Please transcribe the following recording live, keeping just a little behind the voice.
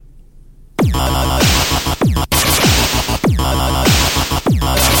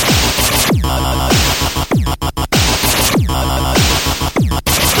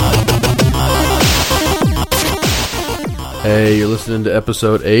Hey, you're listening to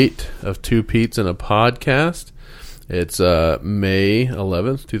episode 8 of Two Pete's and a Podcast. It's May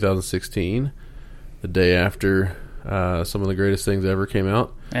 11th, 2016, the day after some of the greatest things ever came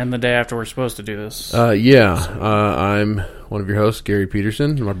out. And the day after we're supposed to do this. I'm one of your hosts, Gary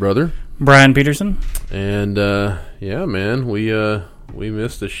Peterson, my brother. Brian Peterson. And, yeah, man, we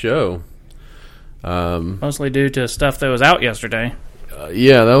missed the show. Mostly due to stuff that was out yesterday.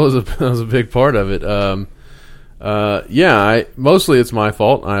 Yeah, that was a big part of it. Mostly it's my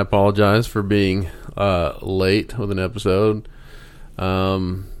fault. I apologize for being late with an episode.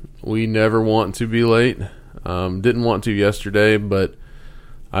 We never want to be late. Didn't want to yesterday, but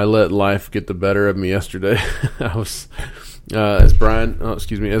I let life get the better of me yesterday. I was, as Brian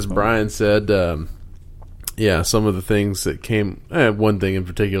said, some of the things that came. I had one thing in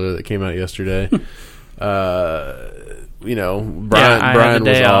particular that came out yesterday. Brian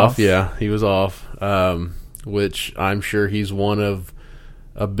was off. Yeah, he was off. Which I'm sure he's one of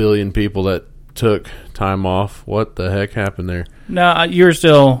a billion people that took time off. What the heck happened there? No, you're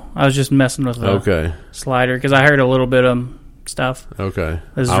still... I was just messing with the slider because I heard a little bit of stuff. Okay.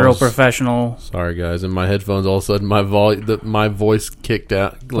 This is real professional. Sorry, guys. And my headphones, all of a sudden, my voice kicked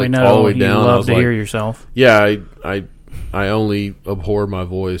out all the way down. You love to hear yourself. Yeah, I only abhor my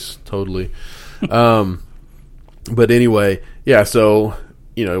voice totally. But anyway, yeah, so...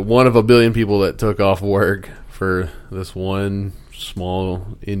 one of a billion people that took off work for this one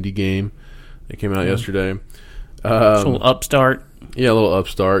small indie game that came out yesterday. A little upstart. Yeah, a little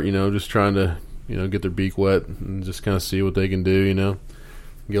upstart, just trying to, get their beak wet and just kind of see what they can do,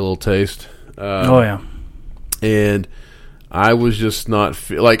 get a little taste. And I was just not,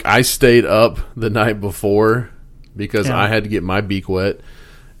 I stayed up the night before because I had to get my beak wet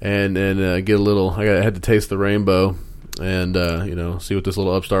and get a little, I had to taste the rainbow. And, see what this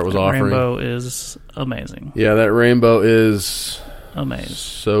little upstart was offering. Rainbow is amazing. Yeah, that rainbow is... Amaze.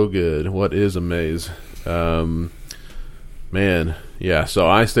 So good. What is amaze? Man, yeah, so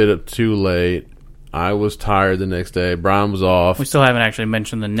I stayed up too late. I was tired the next day. Brian was off. We still haven't actually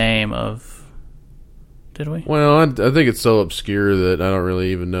mentioned the name of... Did we? Well, I think it's so obscure that I don't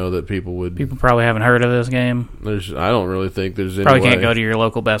really even know that people would... People probably haven't heard of this game. I don't really think there's any Probably way. can't go to your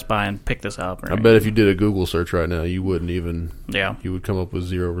local Best Buy and pick this up. I bet if you did a Google search right now, you wouldn't even... Yeah. You would come up with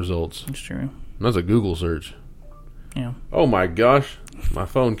 0 results. That's true. And that's a Google search. Yeah. Oh my gosh. My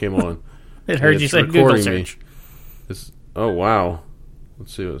phone came on. It heard you say Google search. Oh, wow.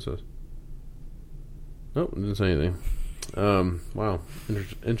 Let's see what it says. Nope, it didn't say anything. Wow.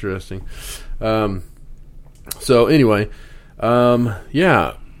 Interesting. So anyway,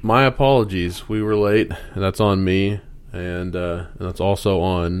 my apologies. We were late, and that's on me, and that's also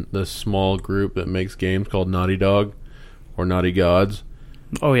on this small group that makes games called Naughty Dog or Naughty Gods.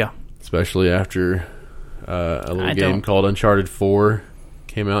 Oh yeah, especially after a little game called Uncharted 4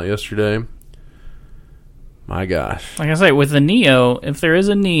 came out yesterday. My gosh! Like I say, with the Neo, if there is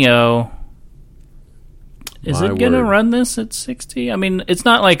a Neo. Is it going to run this at 60? I mean, it's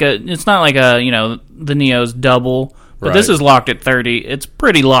not like a the Neo's double, but This is locked at 30. It's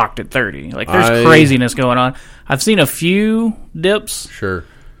pretty locked at 30. Like, there's craziness going on. I've seen a few dips. Sure.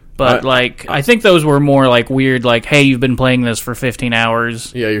 But, I think those were more, weird, hey, you've been playing this for 15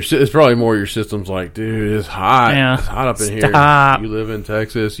 hours. Yeah, it's probably more your system's like, dude, it's hot. Yeah. It's hot up in here. You live in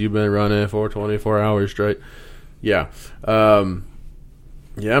Texas. You've been running for 24 hours straight. Yeah.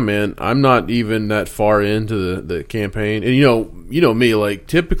 Yeah, man, I'm not even that far into the campaign. And, you know me,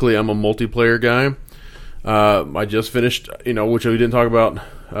 typically I'm a multiplayer guy. I just finished, which we didn't talk about,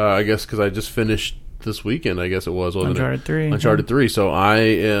 I guess, because I just finished this weekend, I guess it was, wasn't Uncharted 3. Uncharted 3. So I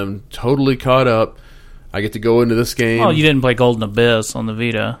am totally caught up. I get to go into this game. Oh, you didn't play Golden Abyss on the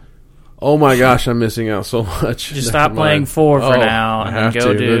Vita. Oh my gosh, I'm missing out so much. Just stop playing 4 for now. And I have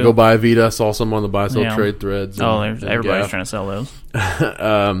to go buy Vita. I saw some on the buy sell trade threads. Everybody's trying to sell those.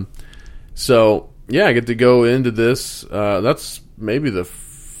 So yeah, I get to go into this. That's maybe the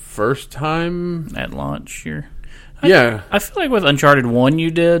first time at launch. I feel like with Uncharted 1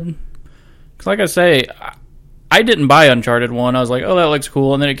 you did, because like I say, I didn't buy Uncharted 1. I was like, oh, that looks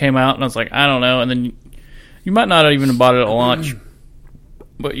cool, and then it came out, and I was like, I don't know, and then you might not have even bought it at launch.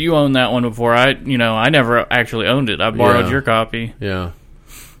 But you owned that one before. I never actually owned it. I borrowed your copy. Yeah.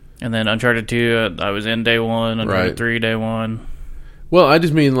 And then Uncharted 2, I was in day 1. Uncharted 3, day 1. Well, I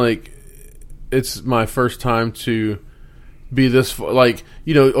just mean, it's my first time to be this... Metal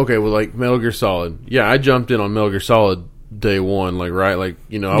Gear Solid. Yeah, I jumped in on Metal Gear Solid day 1, I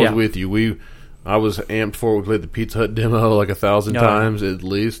was with you. I was amped for it. We played the Pizza Hut demo 1,000 times at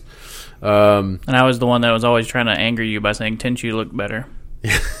least. And I was the one that was always trying to anger you by saying Tenchu looked better.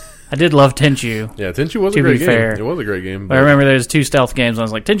 I did love Tenchu. Yeah, Tenchu was a great game. Fair. It was a great game. Yeah, Tenchu was a great game. Fair. It was a great game. But I remember there's 2 stealth games. And I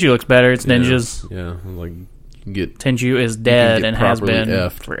was like, Tenchu looks better. It's ninjas. Yeah, like you can get Tenchu is dead and has been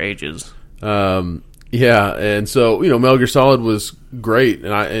effed for ages. Yeah, and so Metal Gear Solid was great,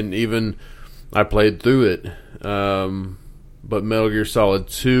 and even I played through it. But Metal Gear Solid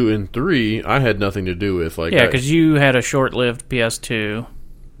 2 and 3, I had nothing to do with. Like, because you had a short-lived PS2.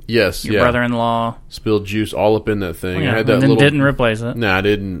 Yes, Your brother-in-law spilled juice all up in that thing. Yeah, I had that and then didn't replace it. No, I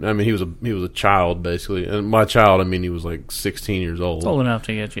didn't. I mean, he was a child basically, and my child, I mean, he was like 16 years old. It's old enough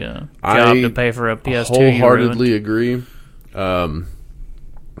to get you a job to pay for a PS2. Wholeheartedly agree.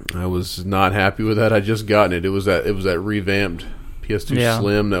 I was not happy with that. I just gotten it. It was that revamped PS2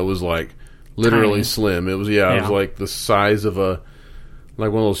 Slim that was like literally tiny. Slim. It was it was like the size of one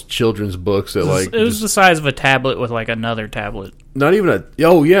of those children's books that it was the size of a tablet with like another tablet. Not even a a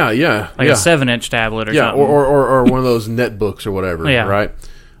 7-inch tablet or something. or one of those net books or whatever. Yeah. Right.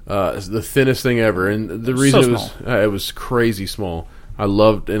 It's the thinnest thing ever, and the reason it was crazy small. I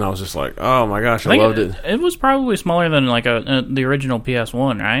loved, and I was just like, oh my gosh, I loved it. It was probably smaller than like the original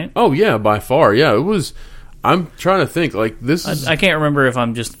PS1, right? Oh yeah, by far. Yeah, it was. I'm trying to think. Like this, I can't remember if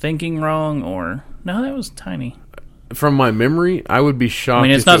I'm just thinking wrong or no. That was tiny. From my memory, I would be shocked. I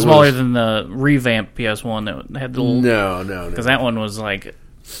mean, it's not smaller than the revamped PS1 that had the little. No. Because that one was like.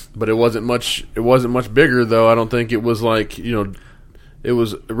 But it wasn't much. It wasn't much bigger, though. I don't think it was like it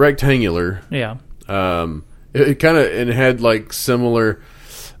was rectangular. Yeah. It kind of had like similar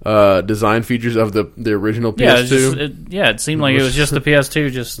design features of the original PS2. It seemed like it was just the PS2,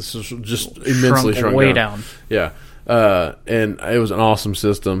 just immensely shrunk way down. Yeah. And it was an awesome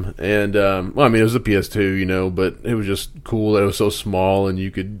system, and I mean, it was a PS2, but it was just cool that it was so small, and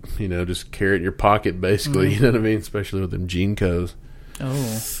you could, just carry it in your pocket, basically. Mm. You know what I mean? Especially with them Jeancos.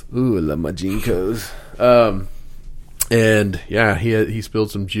 Oh, ooh, I love my Jeancos. And yeah, he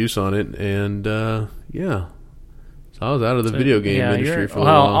spilled some juice on it, and so I was out of the video game industry for a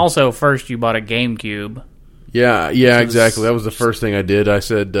while. Also, first you bought a GameCube. Yeah, exactly. That was the first thing I did. I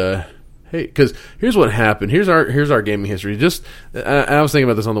said, hey, because here's what happened. Here's our gaming history. Just I was thinking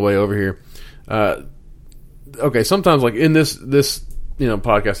about this on the way over here. Okay, sometimes like in this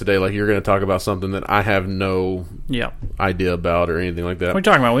podcast today, like you're going to talk about something that I have no idea about or anything like that. What are we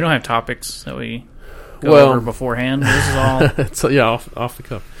talking about? We don't have topics that we go over beforehand. This is all off the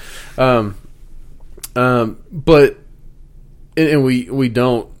cuff. But and we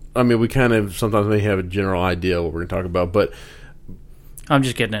don't. I mean, we kind of sometimes may have a general idea what we're going to talk about, but. I'm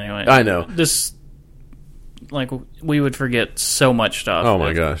just kidding anyway. I know. This, like, we would forget so much stuff. Oh,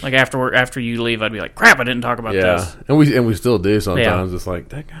 my gosh. Like, after you leave, I'd be like, crap, I didn't talk about this. And we still do sometimes. Yeah. It's like,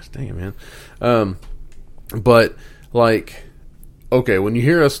 gosh dang it, man. But, like, okay, when you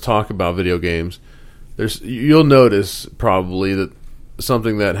hear us talk about video games, you'll notice probably that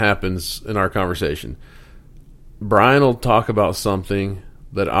something that happens in our conversation. Brian will talk about something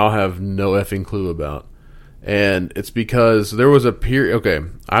that I'll have no effing clue about. And it's because there was a period. Okay,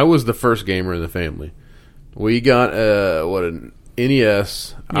 I was the first gamer in the family. We got an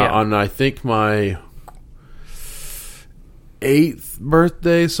NES on I think my 8th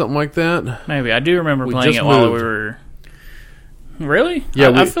birthday, something like that. Maybe I do remember playing it while we were. Really?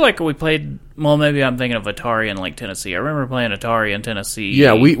 Yeah, I feel like we played. Well, maybe I'm thinking of Atari in like Tennessee. I remember playing Atari in Tennessee.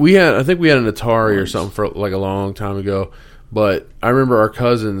 Yeah, we had. I think we had an Atari or something for like a long time ago. But I remember our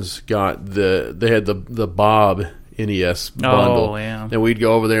cousins got they had the Bob NES bundle. Oh, yeah. And we'd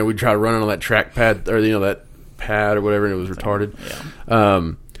go over there and we'd try running on that trackpad or that pad or whatever, and it was retarded.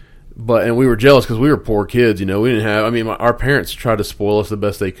 Yeah. And we were jealous because we were poor kids, We didn't have. I mean, our parents tried to spoil us the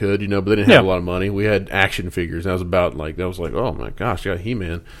best they could, but they didn't have a lot of money. We had action figures. And that was like, oh my gosh, you got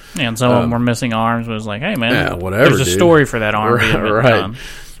He-Man. Yeah, and some of them were missing arms. It was like, hey man, whatever. There's a story for that arm. Right.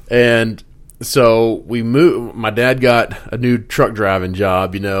 And so we moved. My dad got a new truck driving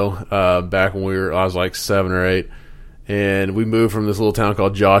job, back when I was like 7 or 8, and we moved from this little town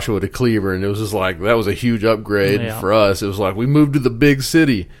called Joshua to Cleburne. It was just like that was a huge upgrade for us. It was like we moved to the big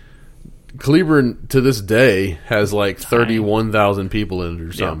city. Cleburne to this day has like 31,000 people in it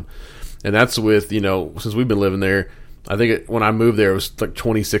or something, and that's with since we've been living there. I think when I moved there, it was like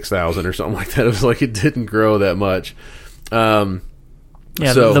 26,000 or something like that. It was like it didn't grow that much.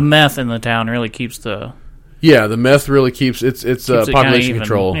 Yeah, so, the meth in the town really keeps the... Yeah, the meth really keeps it's population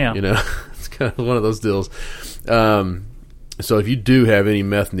control, It's kind of one of those deals. So if you do have any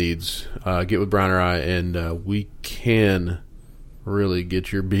meth needs, get with Brian or I, and we can really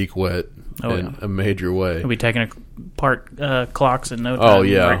get your beak wet in a major way. We'll be taking apart clocks in no time. Oh,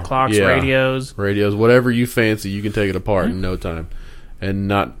 yeah. Right, clocks, radios. Whatever you fancy, you can take it apart in no time and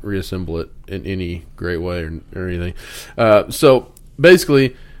not reassemble it in any great way or anything. So...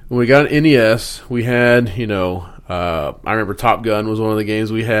 Basically, when we got an NES, we had, I remember Top Gun was one of the games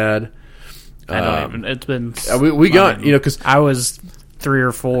we had. I don't even. It's been. We got, because I was 3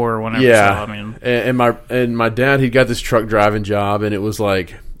 or 4 whenever. Yeah, so, I mean, and my dad, he got this truck driving job, and it was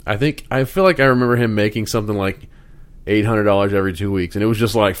like, I feel like I remember him making something like $800 every 2 weeks, and it was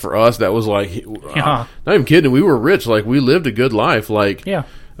just like, for us, that was like, not even kidding, we were rich. Like, we lived a good life. Like,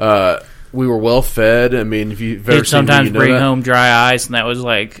 we were well fed. I mean, if you've ever he'd sometimes bring home dry ice, and that was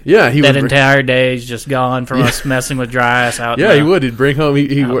like, entire day is just gone from us messing with dry ice out. Yeah, he would. He'd bring home.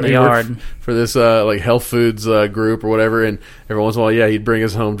 He worked for this like health foods group or whatever, and every once in a while, he'd bring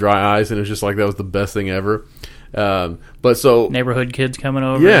us home dry ice, and it was just like that was the best thing ever. But so neighborhood kids coming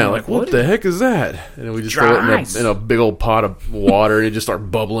over, like what the heck is that? And we just throw it in a big old pot of water, and it just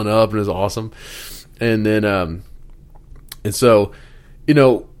start bubbling up, and it was awesome. And then and so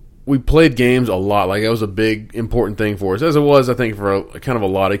we played games a lot. Like, that was a big important thing for us, as it was, I think, for kind of a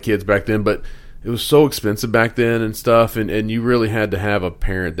lot of kids back then. But it was so expensive back then and stuff, and you really had to have a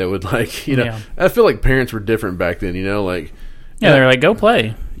parent that would, like, I feel like parents were different back then, like. Yeah, they're like, go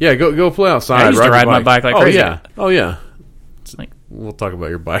play. Yeah, go play outside. I used to ride my bike like crazy. Oh yeah. It's like, we'll talk about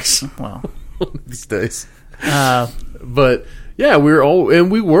your bikes. Well, these days. But yeah, we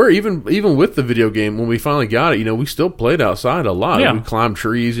were even with the video game when we finally got it. We still played outside a lot. Yeah. We climbed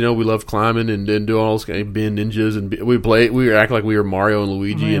trees. We loved climbing and do all those kind of being ninjas, and we act like we were Mario and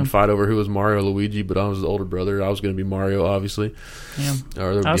Luigi and fight over who was Mario or Luigi. But I was the older brother. I was going to be Mario, obviously. Yeah,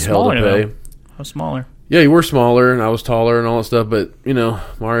 or there would be hell to pay. I was smaller. Yeah, you were smaller, and I was taller and all that stuff, but,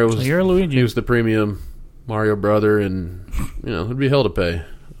 Mario was... So you're Luigi. He was the premium Mario brother, and, it'd be hell to pay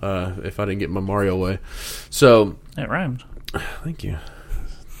if I didn't get my Mario way. So... It rhymed. Thank you.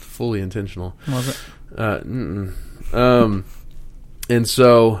 Fully intentional. Was it? And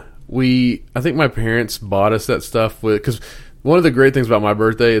so, I think my parents bought us that stuff because one of the great things about my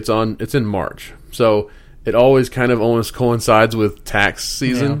birthday, it's in March. So, it always kind of almost coincides with tax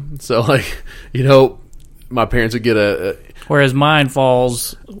season. Yeah. So, like, my parents would get whereas mine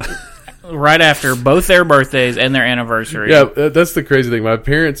falls right after both their birthdays and their anniversary. Yeah, that's the crazy thing. My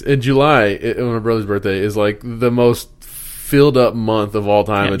parents, in July, my brother's birthday, is like the most filled up month of all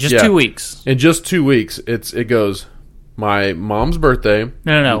time. Yeah, it's just 2 weeks. In just 2 weeks, it goes my mom's birthday.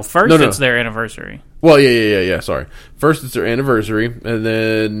 No. First, it's their anniversary. Well, yeah. Sorry. First, it's their anniversary, and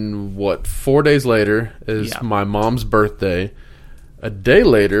then 4 days later is my mom's birthday. A day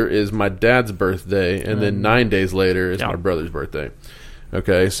later is my dad's birthday, and then 9 days later is my brother's birthday.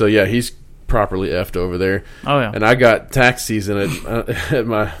 Okay, so he's properly effed over there. Oh yeah, and I got tax season at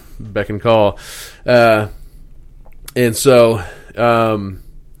my beck and call, and so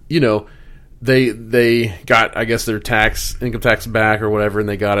they got, I guess, their income tax back or whatever, and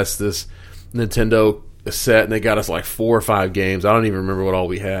they got us this Nintendo set, and they got us like 4 or 5 games. I don't even remember what all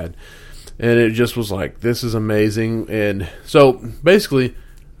we had. And it just was like, this is amazing. And so, basically,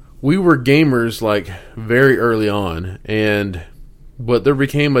 we were gamers, like, very early on. But there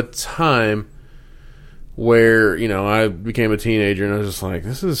became a time where, I became a teenager, and I was just like,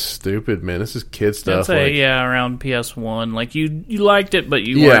 this is stupid, man. This is kid stuff. I'd say, around PS1. Like, you liked it, but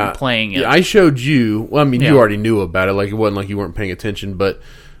you weren't playing it. Yeah, I showed you. Well, I mean, you already knew about it. Like, it wasn't like you weren't paying attention, but...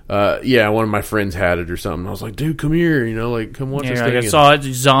 one of my friends had it or something. I was like, dude, come here, come watch this thing. I saw it,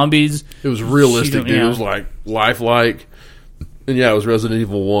 zombies. It was realistic, dude. It was like lifelike. And it was Resident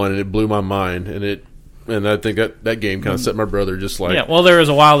Evil 1, and it blew my mind. And I think that game kind of set my brother just like... Yeah, well, there was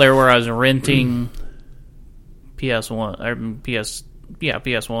a while there where I was renting PS1, or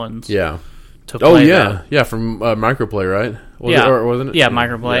PS1s. Yeah. To play that. Yeah, from Microplay, right? Or wasn't it? Yeah,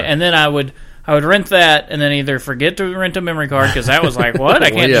 Microplay. Yeah. And then I would rent that and then either forget to rent a memory card because that was like, what? I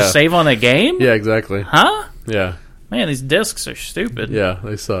can't just save on the game? Yeah, exactly. Huh? Yeah. Man, these discs are stupid. Yeah,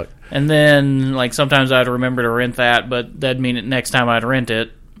 they suck. And then, like, sometimes I'd remember to rent that, but that'd mean that next time I'd rent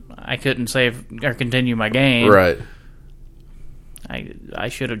it, I couldn't save or continue my game. Right. I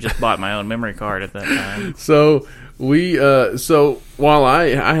should have just bought my own memory card at that time. So while I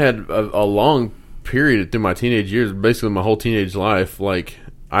had a long period through my teenage years, basically my whole teenage life, like,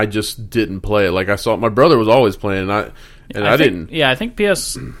 I just didn't play it. Like, I saw my brother was always playing, I didn't. Yeah, I think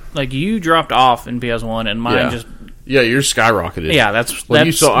like, you dropped off in PS1, and mine just... Yeah, yours skyrocketed. Yeah,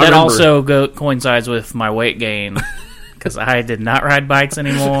 that also coincides with my weight gain, because I did not ride bikes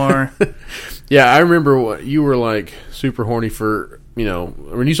anymore. Yeah, I remember you were, like, super horny for,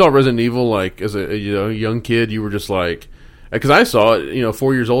 when you saw Resident Evil, like, as a young kid, you were just like... Because I saw it,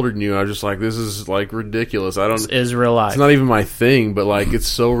 4 years older than you, and I was just like, this is, like, ridiculous. This is real life. It's not even my thing, but, like, it's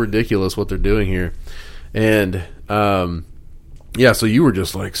so ridiculous what they're doing here. And, so you were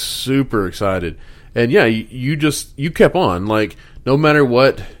just, like, super excited. And, yeah, you kept on. Like, no matter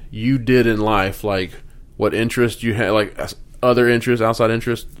what you did in life, like what interest you had, like other interests, outside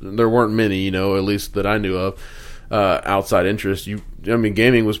interests. There weren't many, at least that I knew of. Outside interests,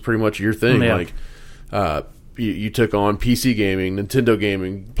 gaming was pretty much your thing. Yeah. Like, you took on PC gaming, Nintendo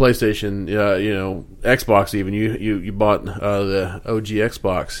gaming, PlayStation, Xbox. Even you bought the OG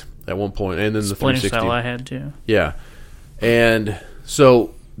Xbox at one point, and then the Splinter 360. Cell I had too. Yeah, and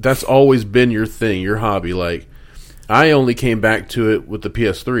so that's always been your thing, your hobby. Like, I only came back to it with the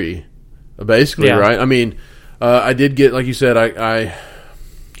PS3, basically, right? I mean, I did get, like you said, I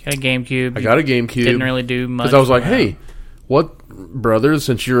got a GameCube. I got a GameCube. Didn't really do much. Because I was like, hey, what, brothers,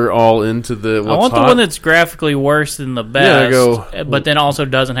 since you're all into the what's I want hot, the one that's graphically worse than the best, but then also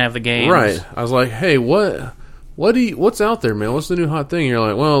doesn't have the games. Right. I was like, hey, what's out there, man? What's the new hot thing? And you're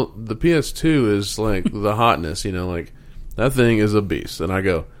like, well, the PS2 is like the hotness, like that thing is a beast. And I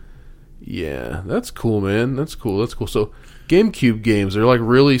go, yeah, that's cool, man. That's cool. So GameCube games, they're like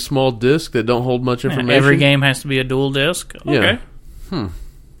really small discs that don't hold much information. Every game has to be a dual disc. Okay. Yeah.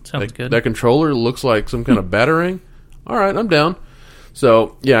 Sounds good. That controller looks like some kind of batarang. All right, I'm down.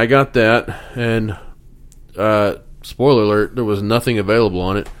 So, yeah, I got that. And, spoiler alert, there was nothing available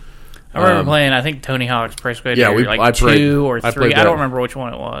on it. I remember playing, I think, Tony Hawk's Pro Skater, I 2 or 3. I that. don't remember which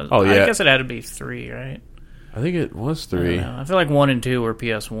one it was. Oh, yeah. I guess it had to be 3, right? I think it was 3. I feel like 1 and 2 were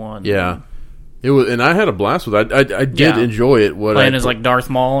PS1. Yeah. It was, and I had a blast with it. I did enjoy it. Playing as like Darth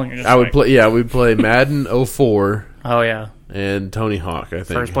Maul. And you're just we'd play Madden 04. Oh, yeah. And Tony Hawk, I think.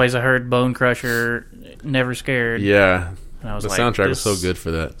 First place I heard Bone Crusher, Never Scared. Yeah. And I was the like, soundtrack was so good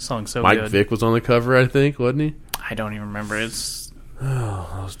for that. Song's so Mike good. Vick was on the cover, I think, wasn't he? I don't even remember. Those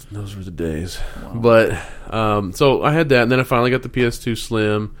were the days. Wow. But, so I had that, and then I finally got the PS2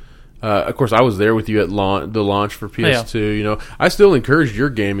 Slim. Of course, I was there with you at the launch for PS2. Yeah. I still encouraged your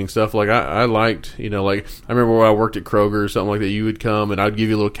gaming stuff. Like I liked, like I remember when I worked at Kroger or something like that. You would come and I'd give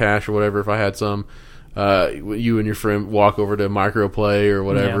you a little cash or whatever if I had some. You and your friend walk over to Microplay or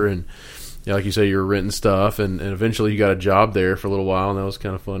whatever, and like you say, you were renting stuff, and eventually you got a job there for a little while, and that was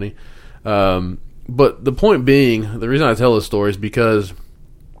kind of funny. But the point being, the reason I tell this story is because,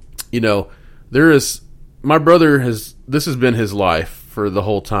 my brother this has been his life for the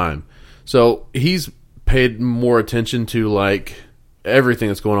whole time. So he's paid more attention to like everything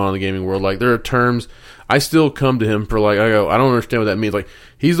that's going on in the gaming world. Like there are terms I still come to him for, like I don't understand what that means. Like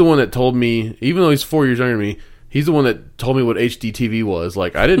he's the one that told me, even though he's 4 years younger than me, he's the one that told me what HDTV was.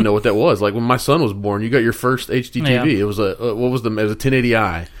 Like I didn't know what that was. Like when my son was born, you got your first HDTV. Yeah. It was it was a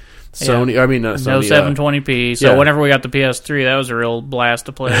 1080i. Sony, I mean not Sony. No 720p. So whenever we got the PS3, that was a real blast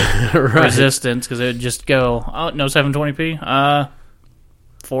to play right. Resistance, because it would just go, oh, no 720p.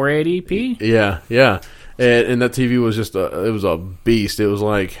 480p? Yeah. And that TV was just it was a beast. It was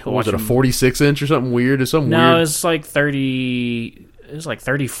like, what was it, a 46-inch or something weird? It's something weird. No, it's like 30. It was like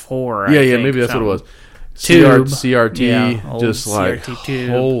 34. Yeah, I think, maybe that's something. What it was. Tube. CRT, just like CRT tube.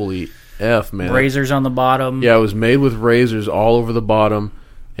 Holy F, man. Razors on the bottom. Yeah, it was made with razors all over the bottom,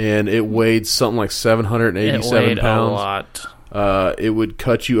 and it weighed something like 787 it weighed pounds. A lot. It would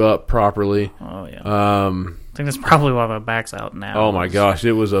cut you up properly. Oh yeah. I think that's probably why my back's out now. Oh my gosh,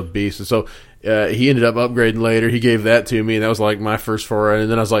 it was a beast. And so he ended up upgrading later. He gave that to me, and that was like my first foray. And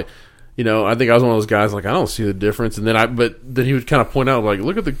then I was like, I think I was one of those guys like, I don't see the difference. And then then he would kind of point out like,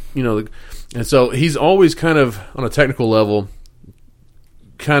 look at the, and so he's always kind of on a technical level,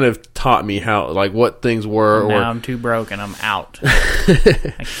 kind of taught me how, like, what things were. Now I'm too broke and I'm out.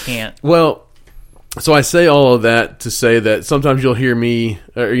 I can't. Well, so I say all of that to say that sometimes you'll hear me,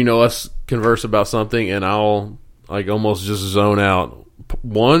 or, us converse about something, and I'll like almost just zone out.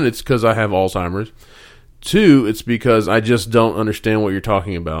 One, it's because I have Alzheimer's. Two, it's because I just don't understand what you're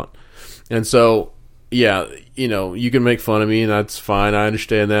talking about. And so, yeah, you can make fun of me, and that's fine. I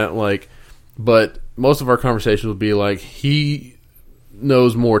understand that. Like, but most of our conversations will be like, he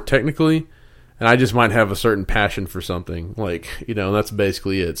knows more technically, and I just might have a certain passion for something. Like, and that's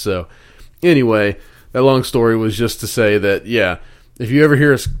basically it. So, anyway, that long story was just to say that, yeah, if you ever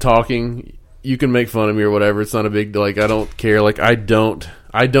hear us talking, you can make fun of me or whatever. It's not a big, like, I don't care. Like, I don't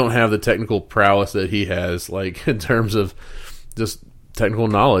have the technical prowess that he has, like, in terms of just technical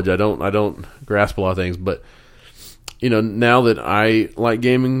knowledge. I don't grasp a lot of things, but now that I like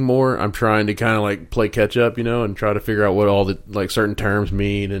gaming more, I'm trying to kind of like play catch up, and try to figure out what all the like certain terms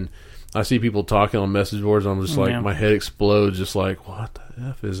mean. And I see people talking on message boards, and I'm just like, my head explodes, just like, what the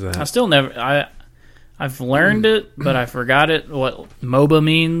F is that? I still never. I've learned it, but I forgot it. What MOBA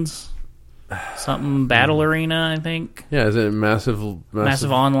means? Something battle arena, I think. Yeah, is it massive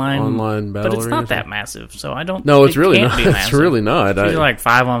online battle? But it's not that massive, so I don't. No, it's really not. It's really not. It's like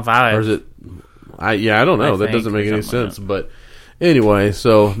 5-on-5. Or is it? I don't know. I that doesn't make any sense. But Anyway,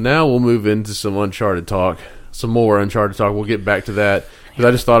 so now we'll move into some Uncharted talk. Some more Uncharted talk. We'll get back to that. Because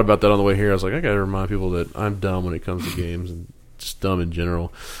I just thought about that on the way here. I was like, I got to remind people that I'm dumb when it comes to games and just dumb in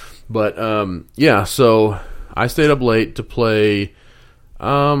general. But, so I stayed up late to play,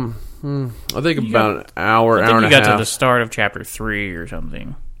 I think about an hour and a half. You got to the start of Chapter 3 or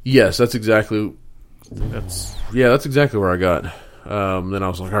something. Yes, that's exactly where I got. Then I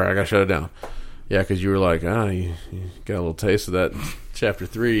was like, all right, I got to shut it down. Yeah, because you were like, you got a little taste of that Chapter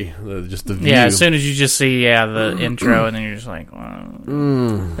 3, just the view. Yeah, as soon as you just see the intro, and then you're just like,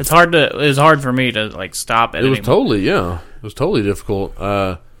 it's hard for me to like stop it. It was totally difficult.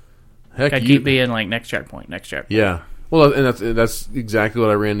 Heck, I keep being like next checkpoint. Yeah, well, and that's exactly what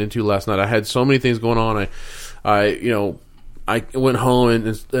I ran into last night. I had so many things going on. I went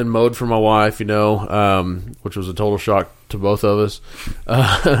home and mowed for my wife, which was a total shock to both of us,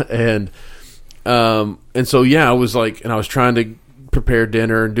 and so I was like, and I was trying to prepare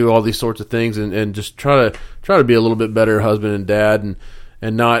dinner and do all these sorts of things and just try to be a little bit better husband and dad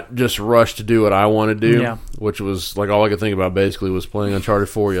and not just rush to do what I want to do, which was like all I could think about basically was playing Uncharted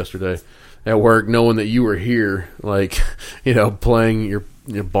 4 yesterday at work, knowing that you were here, like, playing your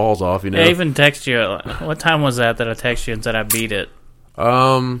balls off, I even text you. What time was that I texted you and said I beat it?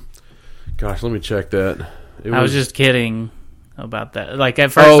 Gosh, let me check that. I was just kidding about that. Like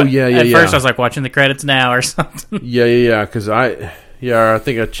at first, first I was like watching the credits now or something. Yeah. Because I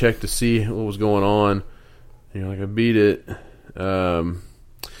think I checked to see what was going on. I beat it. At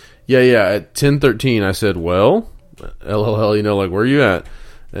 10:13, I said, "Well, LOL, like where are you at?"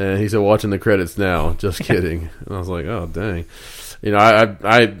 And he said, "Watching the credits now." Just kidding. And I was like, "Oh, dang."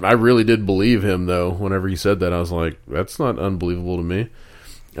 I really did believe him though. Whenever he said that, I was like, "That's not unbelievable to me."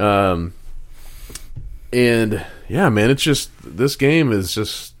 And yeah, man, it's just this game is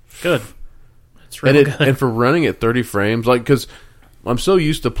just good. It's really good, and for running at 30 frames, like because I'm so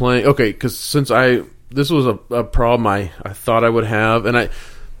used to playing. Okay, because this was a problem I thought I would have, and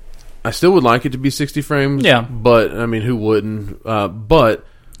I still would like it to be 60 frames. Yeah, but I mean, who wouldn't? But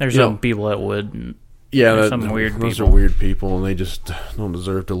there's some people that would. Yeah, some weird people. Those are weird people, and they just don't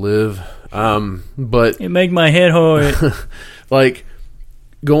deserve to live. But it make my head hurt. Like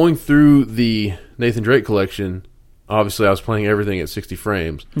going through the Nathan Drake collection, obviously I was playing everything at 60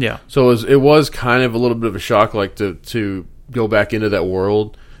 frames. Yeah. So it was kind of a little bit of a shock, like to go back into that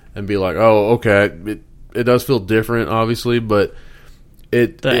world and be like, oh, okay, it does feel different, obviously, but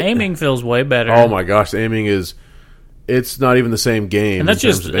the aiming feels way better. Oh my gosh, the aiming it's not even the same game. And that's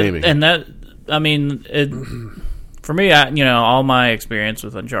just aiming. And that, I mean, for me, all my experience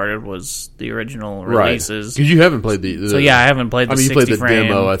with Uncharted was the original releases. Because you haven't played the so yeah, I haven't played the 60 frame. You played the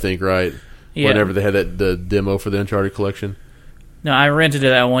demo, I think, right? Yeah. Whenever they had the demo for the Uncharted collection. No, I rented it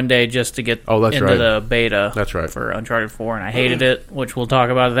that one day just to get into the beta. That's right. For Uncharted 4, and I hated it, which we'll talk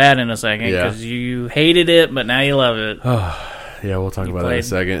about that in a second, because you hated it, but now you love it. Yeah, we'll talk about that in a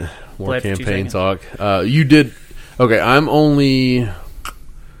second. More campaign talk. You did... Okay, I'm only...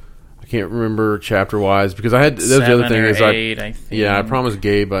 I can't remember chapter-wise, because I had... That's the other thing is I think. Yeah, I promised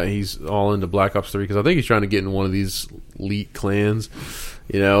Gabe he's all into Black Ops 3, because I think he's trying to get in one of these elite clans.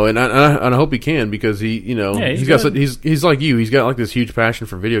 And I hope he can, because he's like you. He's got like this huge passion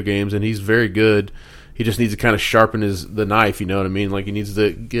for video games, and he's very good. He just needs to kind of sharpen the knife. You know what I mean? Like he needs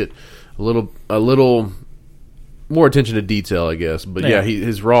to get a little more attention to detail, I guess. But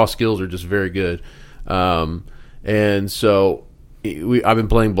his raw skills are just very good. And so I've been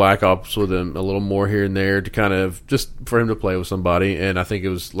playing Black Ops with him a little more here and there to kind of just for him to play with somebody. And I think it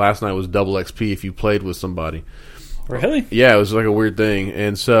was last night was double XP if you played with somebody. Really? Yeah, it was like a weird thing,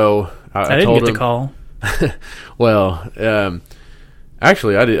 and so I didn't told get him, the call. Well,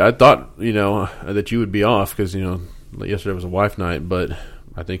 actually, I did. I thought that you would be off because yesterday was a wife night, but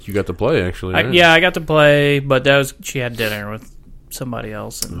I think you got to play actually. Right? I got to play, but she had dinner with somebody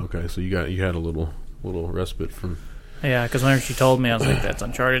else. And okay, so you had a little respite from. Yeah, because whenever she told me, I was like, "That's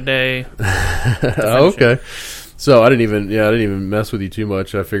Uncharted Day." Okay, so I didn't even mess with you too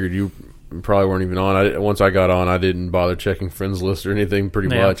much. I figured you probably weren't even on. Once I got on, I didn't bother checking friends list or anything. Pretty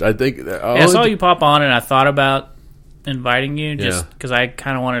much, I think. I saw you pop on, and I thought about inviting you just because I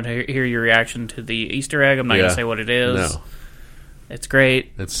kind of wanted to hear your reaction to the Easter egg. I'm not going to say what it is. No. It's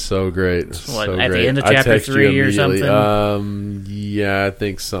great. It's so great. At the end of chapter 3 or something. Yeah, I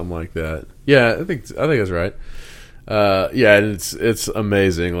think something like that. Yeah, I think that's right. Yeah, and it's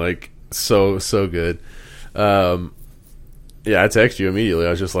amazing. Like so good. Yeah, I texted you immediately.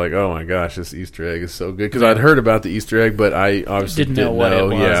 I was just like, "Oh my gosh, this Easter egg is so good!" Because I'd heard about the Easter egg, but I obviously didn't know what it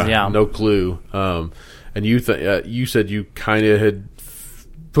was. Yeah, no clue. And you said you kind of had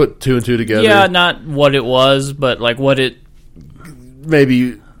put two and two together. Yeah, not what it was, but like what it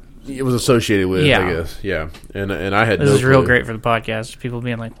maybe it was associated with. I guess, yeah. And I had this is real great for the podcast. People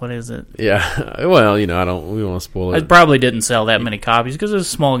being like, "What is it?" Yeah. Well, we don't want to spoil it. It probably didn't sell that many copies because it's a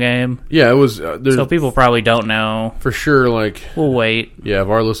small game. Yeah, it was. So people probably don't know for sure. Like, we'll wait. Yeah, of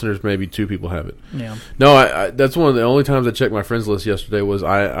our listeners, maybe 2 people have it. Yeah. No, I that's one of the only times I checked my friends list yesterday. Was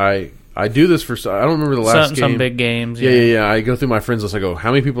I do this for, I don't remember the last game. Some big games. Yeah. I go through my friends list. I go,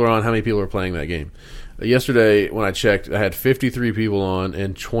 how many people are on? How many people are playing that game? Yesterday, when I checked, I had 53 people on,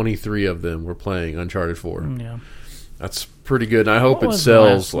 and 23 of them were playing Uncharted 4. Yeah. That's pretty good, and I hope it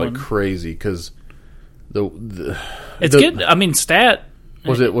sells like crazy, because it's good. I mean, Stat...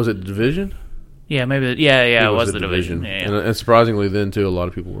 Was it Division? Yeah, maybe. Yeah, it was the Division. Yeah. And surprisingly, then, too, a lot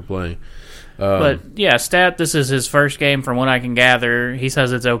of people were playing. But, yeah, Stat, this is his first game from what I can gather. He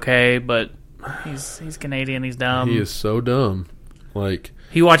says it's okay, but he's Canadian, he's dumb. He is so dumb. Like...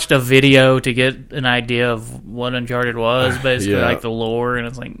 He watched a video to get an idea of what Uncharted was, basically like the lore, and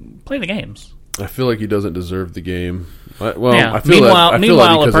it's like, play the games. I feel like he doesn't deserve the game. I feel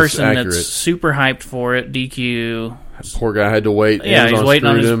meanwhile, a person that's super hyped for it, DQ. Poor guy had to wait. Yeah, he's waiting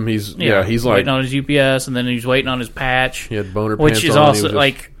on his. He's like waiting on his UPS, and then he's waiting on his patch. He had boner pants, which is also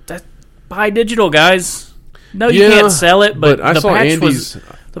like buy digital, guys. No, you can't sell it, but I saw Andy's.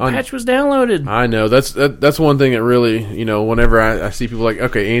 The patch was downloaded. I know. That's one thing that really, whenever I see people like,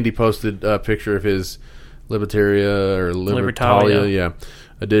 okay, Andy posted a picture of his Libertalia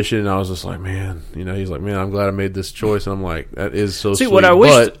edition, and I was just like, man, he's like, man, I'm glad I made this choice, and I'm like, that is so sweet. What I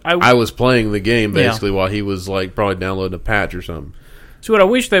wished, I was playing the game basically while he was like probably downloading a patch or something. So what I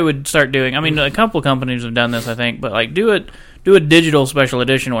wish they would start doing, I mean, a couple of companies have done this, I think, but like do a digital special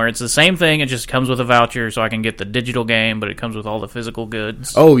edition where it's the same thing, it just comes with a voucher so I can get the digital game, but it comes with all the physical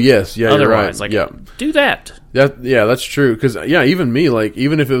goods. Oh, yes. Yeah, otherwise, you're right. Do that. That's true. Because, even me, like,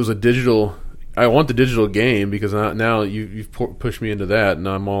 even if it was a digital, I want the digital game because now you've pushed me into that and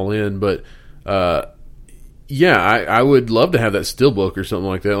I'm all in. But, I would love to have that steelbook or something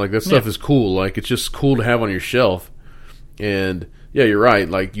like that. Like, that stuff is cool. Like, it's just cool to have on your shelf. And... yeah, you're right.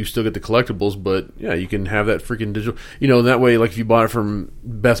 Like, you still get the collectibles, but, you can have that freaking digital... that way, like, if you bought it from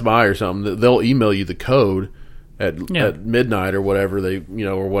Best Buy or something, they'll email you the code at midnight or whatever,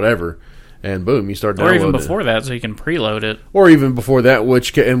 or whatever, and boom, you start downloading it. Or even before that, so you can preload it. Or even before that, in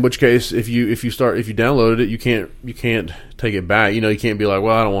which case, if you downloaded it, you can't take it back. You can't be like,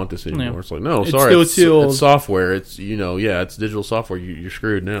 well, I don't want this anymore. Yeah. It's like, no, sorry, it's software. It's, it's digital software. You're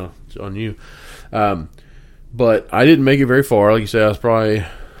screwed now. It's on you. But I didn't make it very far. Like you said, I was probably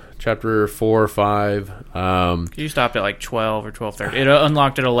chapter 4 or 5. You stopped at like 12 or 12:30. It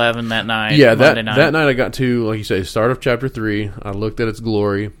unlocked at 11 that night. Yeah, that night I got to, like you say, start of chapter 3. I looked at its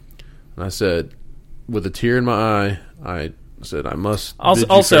glory, and I said, with a tear in my eye, I said, I must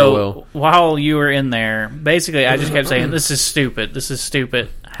also, while you were in there, basically I just kept saying, this is stupid. This is stupid.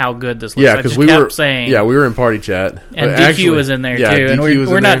 How good this looks. Yeah, because we were in party chat, and DQ was in there too. And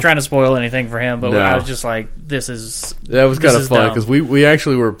we're not trying to spoil anything for him, but I was just like, that was kind of fun because we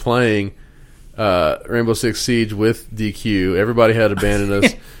actually were playing Rainbow Six Siege with DQ. Everybody had abandoned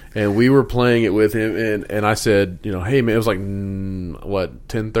us, and we were playing it with him. And I said, hey man, it was like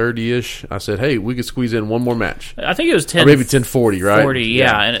 10:30ish. I said, hey, we could squeeze in one more match. I think it was 10, or maybe 10:40, right? 40,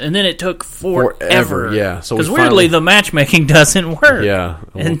 yeah. And then it took forever. Yeah, so because weirdly the matchmaking doesn't work. Yeah,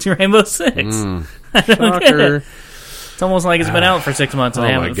 in Rainbow Six. I don't get it. It's almost like it's been out for 6 months and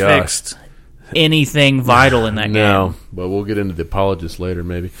they haven't fixed anything vital in that game. No, but we'll get into the apologists later,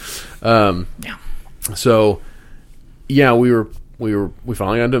 maybe. So, we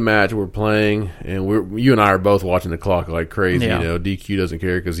finally got into a match. We're playing, and you and I are both watching the clock like crazy. DQ doesn't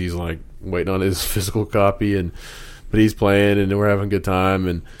care because he's like waiting on his physical copy, but he's playing, and we're having a good time.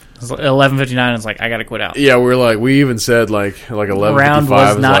 And it's 11:59. It's like I got to quit out. Yeah, we even said like 11:55. Round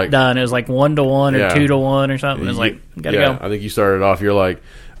was not done. It was like 1-1 or 2-1 or something. It was like gotta go. I think you started off. You're like,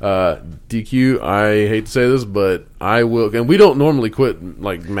 DQ, I hate to say this, but I will. And we don't normally quit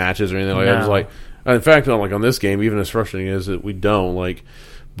like matches or anything like that. It was like. In fact, like on this game, even as frustrating as it, we don't like,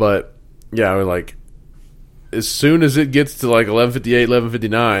 but we're like, as soon as it gets to like 11:58,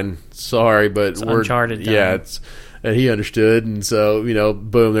 11:59, sorry, but we're Uncharted. And he understood, and so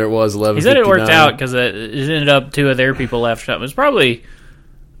boom, there it was 11:59. He said it worked out because it ended up 2 of their people left. It was probably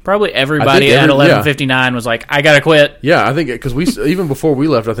everybody at 11:59 was like, I gotta quit. Yeah, I think because we even before we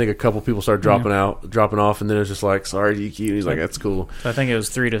left, I think a couple people started dropping off, and then it was just like, sorry, DQ. And he's like, that's cool. So I think it was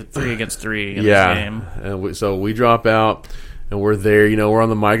 3 against 3 in this game. And so we drop out, and we're there. We're on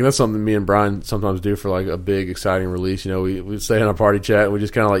the mic, and that's something me and Brian sometimes do for like a big, exciting release. We stay in our party chat, and we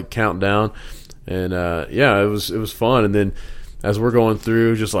just kind of like count down, and it was fun. And then as we're going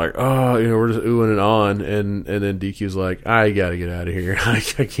through, just like, oh, we're just oohing and on, and then DQ's like, I gotta get out of here. I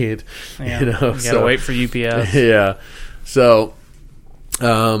can't, you gotta wait for UPS. Yeah. So, it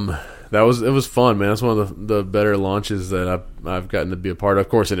was fun, man. That's one of the better launches that I've gotten to be a part of.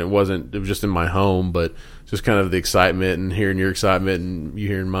 Of course, and it was just in my home, but just kind of the excitement and hearing your excitement and you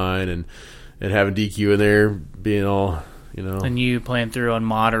hearing mine and having DQ in there being all, And you playing through on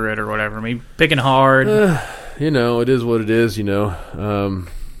moderate or whatever. I mean, picking hard. It is what it is, Yeah.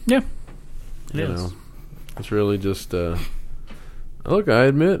 It is. It's really just, look, I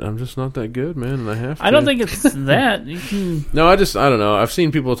admit, I'm just not that good, man, and I have to. I don't think it's that. No, I don't know. I've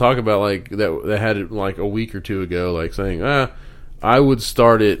seen people talk about, like, that had it, like, a week or two ago, like, saying, I would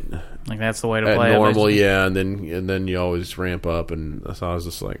start it like that's the way to at play normal, it. yeah, and then you always ramp up, and so I was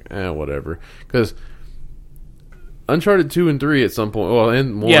just like, whatever. Because Uncharted 2 and 3 at some point, well,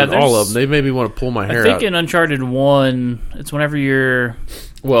 and 1, all of them, they made me want to pull my hair out. I think in Uncharted 1, it's whenever you're...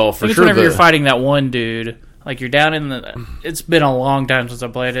 Well, for sure. Whenever you're fighting that one dude, like you're down in the... It's been a long time since I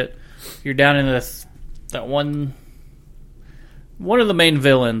played it. You're down in that one of the main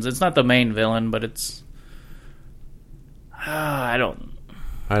villains. It's not the main villain, but it's... I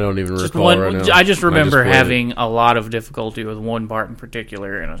don't even recall right now. I just remember having a lot of difficulty with one part in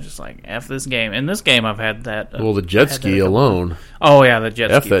particular, and I was just like, F this game. In this game, I've had that... well, the jet ski alone. Oh, yeah, the jet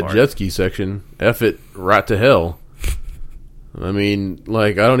ski F that jet ski section. F it right to hell. I mean,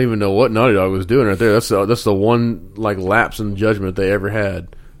 like, I don't even know what Naughty Dog was doing right there. That's the one, like, lapse in judgment they ever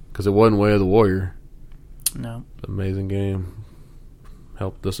had, because it wasn't Way of the Warrior. No. Amazing game.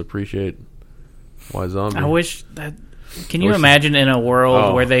 Helped us appreciate White Zombie. I wish that... Can you imagine in a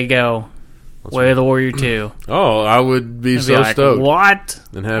world where they go, Way of the Warrior 2? Oh, I would be so like, stoked. What?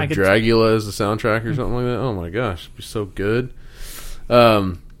 And have Dragula as the soundtrack or something like that. Oh my gosh, it'd be so good.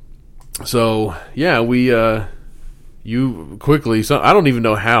 So yeah, you quickly. So I don't even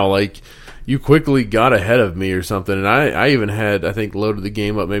know how. Like, you quickly got ahead of me or something, and I even had, I think, loaded the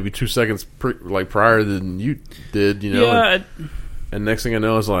game up maybe 2 seconds prior than you did. Yeah. And next thing I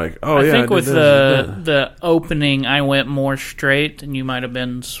know, it's like, I think with the opening, I went more straight, and you might have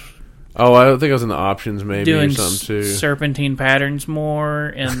been... Oh, I think I was in the options maybe doing or something too. Serpentine patterns more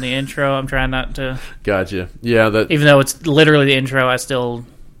in the intro. I'm trying not to... Gotcha. Yeah, even though it's literally the intro, I still...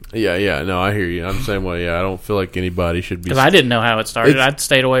 Yeah, no, I hear you. I'm the same way. Yeah, I don't feel like anybody should be... Because I didn't know how it started. I'd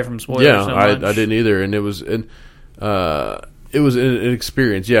stayed away from spoilers so much. I didn't either, and it was an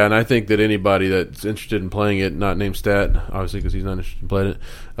experience, yeah, and I think that anybody that's interested in playing it, not named Stat, obviously, because he's not interested in playing it.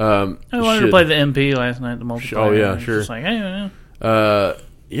 I wanted to play the MP last night, the multiplayer. Oh yeah, sure. Just like, hey,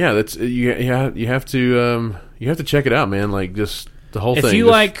 yeah, that's you have to check it out, man. Like, just the whole thing. If you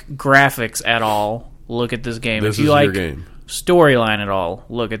like graphics at all, look at this game. This if you is like your game. Storyline at all,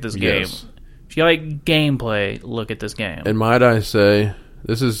 look at this game. Yes. If you like gameplay, look at this game. And might I say,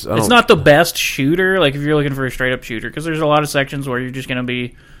 this is... It's not the best shooter, like if you're looking for a straight-up shooter, because there's a lot of sections where you're just going to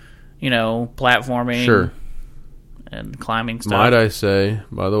be, platforming and climbing stuff. Might I say,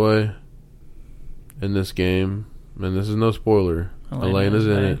 by the way, in this game, and this is no spoiler, Elena's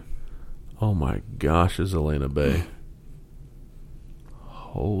in it. Oh my gosh, is Elena Bay.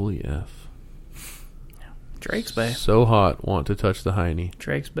 Holy F. Drake's Bay. So hot, want to touch the hiney.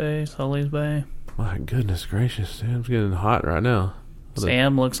 Drake's Bay, Sully's Bay. My goodness gracious, Sam's getting hot right now.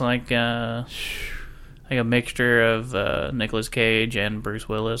 Sam looks like a mixture of Nicolas Cage and Bruce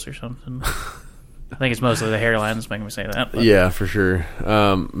Willis or something. I think it's mostly the hairline that's making me say that. But. Yeah, for sure.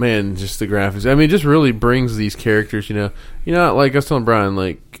 Man, just the graphics. I mean, it just really brings these characters, like I was telling Brian,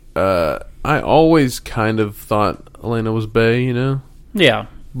 like, I always kind of thought Elena was Bay, Yeah.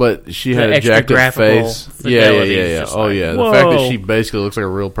 But she had a jacked up face. Yeah. Oh, like, yeah. Whoa. The fact that she basically looks like a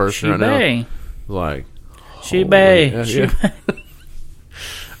real person now. Like, she Bay. Yeah.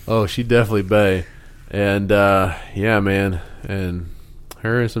 Oh, she definitely Bay. And, yeah, man. And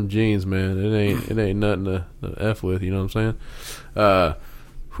her and some jeans, man. It ain't nothing to F with, you know what I'm saying?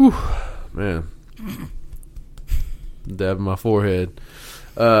 Whew, man. Dabbing my forehead.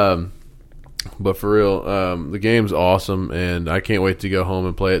 But for real, the game's awesome, and I can't wait to go home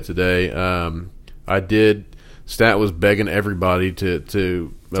and play it today. Stat was begging everybody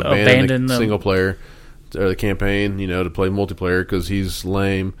to abandon the single player or the campaign, to play multiplayer because he's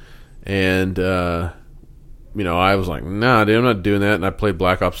lame. And, I was like, nah, dude, I'm not doing that. And I played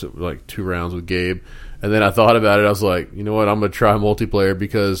Black Ops like 2 rounds with Gabe. And then I thought about it. I was like, you know what? I'm going to try multiplayer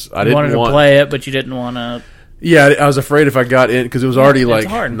because I didn't want to play it, but you didn't want to. Yeah, I was afraid if I got in because it was already like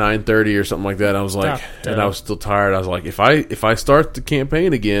hard. 9:30 or something like that. I was like, and I was still tired. I was like, if I start the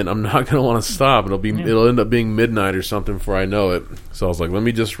campaign again, I'm not going to want to stop. It'll end up being midnight or something before I know it. So I was like, let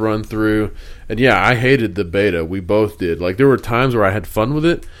me just run through. And yeah, I hated the beta. We both did. Like there were times where I had fun with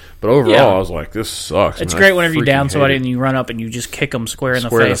it, but overall I was like, this sucks. It's great whenever you down somebody and you run up and you just kick them square in the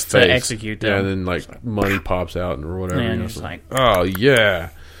face to execute them. Yeah, and then like money pops out or whatever. And you're just like, oh yeah.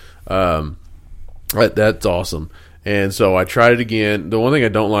 That's awesome. And so I tried it again. The one thing I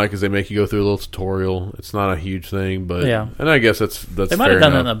don't like is they make you go through a little tutorial. It's not a huge thing, but and I guess that's they might have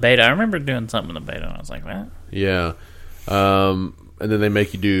done it in the beta. I remember doing something in the beta, and I was like, "What?" Yeah. And then they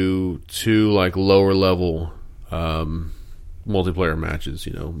make you do 2 like lower level multiplayer matches.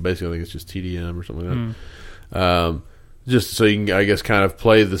 You know, basically I think it's just TDM or something like that. Just so you can, I guess, kind of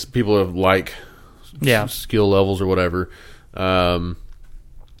play this. People have like skill levels or whatever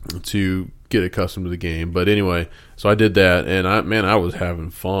to get accustomed to the game. But anyway, so I did that, and I was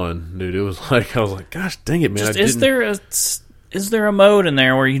having fun, dude. It was like I was like, gosh dang it, man! Is there a mode in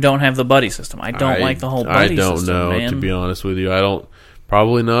there where you don't have the buddy system? I don't like the whole buddy system. I don't know, man. To be honest with you. I don't.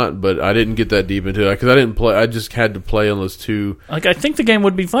 Probably not, but I didn't get that deep into it because I didn't play. I just had to play on those 2. Like I think the game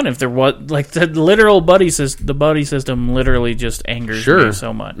would be fun if there was like the literal buddy system. The buddy system literally just angers me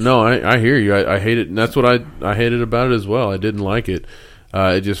so much. No, I hear you. I hate it, and that's what I hated about it as well. I didn't like it.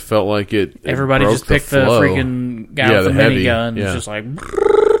 It just felt like everybody just picked the freaking guy with the minigun. It's just like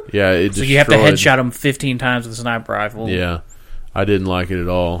so you have to headshot him 15 times with a sniper rifle. Yeah, I didn't like it at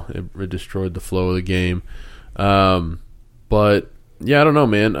all. It destroyed the flow of the game. But yeah, I don't know,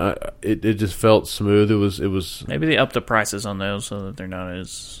 man. It just felt smooth. It was maybe they upped the prices on those so that they're not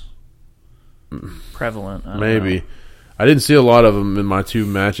as prevalent. I don't know. I didn't see a lot of them in my 2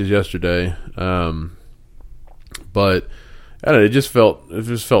 matches yesterday, but I don't know, it just felt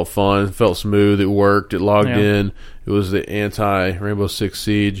fun. It felt smooth. It worked. It logged in. It was the anti Rainbow Six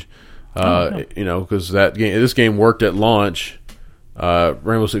Siege. You know, because this game worked at launch.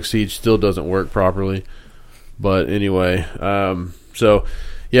 Rainbow Six Siege still doesn't work properly. But anyway, so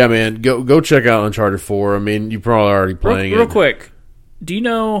yeah, man, go check out Uncharted 4. I mean, you're probably already playing it. Real quick, do you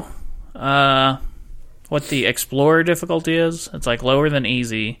know what the Explorer difficulty is? It's like lower than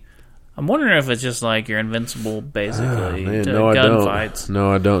easy. I'm wondering if it's just like you're invincible, basically, to gunfights. No,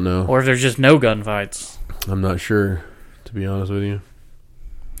 I don't know. Or if there's just no gunfights. I'm not sure, to be honest with you.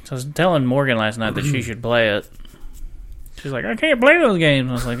 So I was telling Morgan last night that she should play it. She's like, I can't play those games.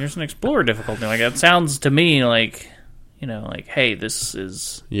 I was like, there's an Explorer difficulty. Like, it sounds to me like, you know, like, hey, this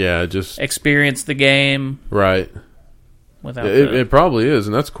is... Yeah, just... Experience the game. Right. Without it probably is,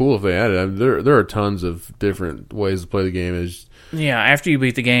 and that's cool if they add it. I mean, there are tons of different ways to play the game. Yeah, after you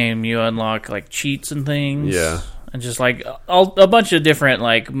beat the game, you unlock, like, cheats and things. Yeah. And just, like, a bunch of different,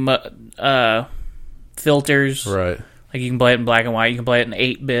 like, filters. Right. Like, you can play it in black and white. You can play it in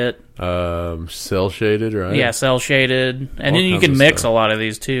 8-bit. Cell-shaded, right? Yeah, cell-shaded. And then you can mix a lot of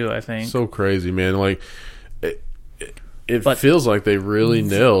these, too, I think. So crazy, man. Like, it feels like they really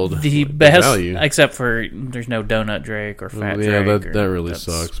nailed the best value. Except for there's no Donut Drake or Fat Drake. Yeah, that really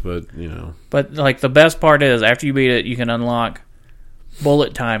sucks, but, you know. But, like, the best part is, after you beat it, you can unlock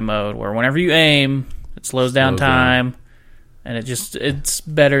bullet time mode, where whenever you aim, it slows down time, and it's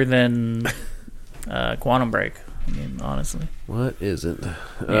better than Quantum Break. I mean, honestly. What isn't?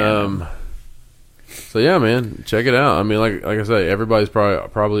 Yeah. So yeah, man, check it out. I mean, like I said, everybody's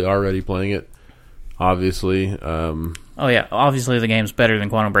probably already playing it. Obviously. Oh yeah, obviously the game's better than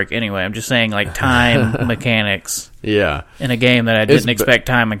Quantum Break anyway. I'm just saying, like, time mechanics. Yeah. In a game that I didn't expect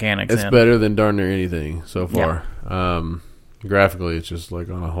time mechanics. It's better than darn near anything so far. Yeah. Graphically, it's just like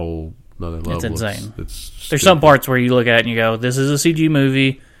on a whole another level. It's insane. There's some parts where you look at it and you go, "This is a CG movie,"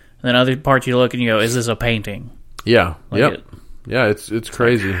 and then other parts you look and you go, "Is this a painting?" Yeah. Like yeah, it's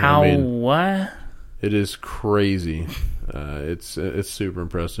crazy. Like how? I mean, what? It is crazy. It's super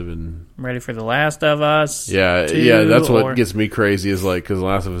impressive. And I'm ready for The Last of Us. Yeah, that's what gets me crazy is like, because The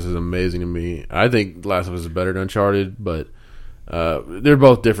Last of Us is amazing to me. I think The Last of Us is better than Uncharted, but they're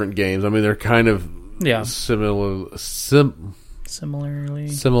both different games. I mean, they're kind of similarly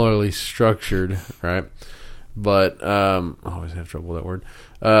structured, right? But I always have trouble with that word.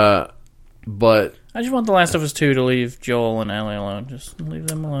 But I just want The Last of Us 2 to leave Joel and Ellie alone. Just leave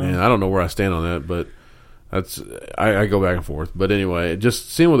them alone. Man, I don't know where I stand on that, but I go back and forth. But anyway, just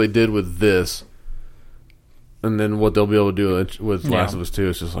seeing what they did with this, and then what they'll be able to do with Last of Us 2,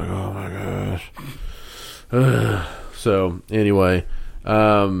 it's just like, oh my gosh. So anyway,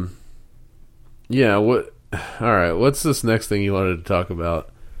 yeah. All right. What's this next thing you wanted to talk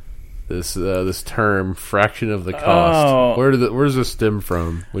about? this term, fraction of the cost. Oh. Where does this stem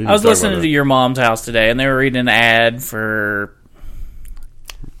from? I was listening to Your Mom's House today, and they were reading an ad for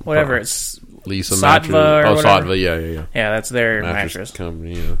whatever it's Lisa Satva mattress. Satva, yeah. Yeah, that's their mattress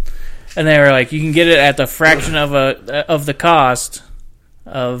company. Yeah. And they were like, you can get it at the fraction of the cost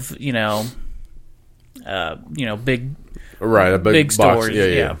of big right, a big box, stores,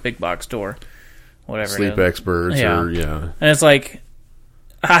 yeah, big box store, whatever. Sleep Experts, and it's like,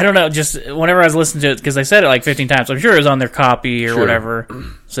 I don't know, just whenever I was listening to it, because they said it like 15 times, I'm sure it was on their copy or whatever.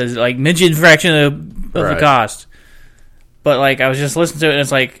 So it's like mention fraction of the cost, but like I was just listening to it, and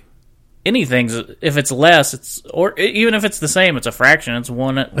it's like anything's, if it's less, or even if it's the same, it's a fraction. It's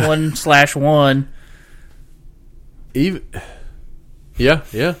 1/1. Even yeah.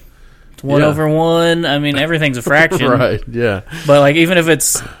 It's 1/1. I mean, everything's a fraction, right? Yeah. But like even if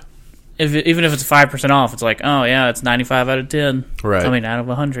it's 5% off, it's like, oh yeah, it's 95 out of 10. Right. I mean, out of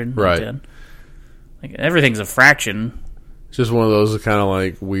 100. Right. 10. Like everything's a fraction. It's just one of those kind of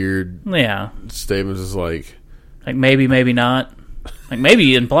like weird statements. Is like maybe not. Like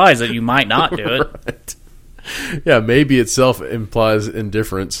maybe implies that you might not do it. Right. Yeah, maybe itself implies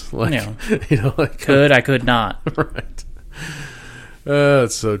indifference. Like I could not. Right.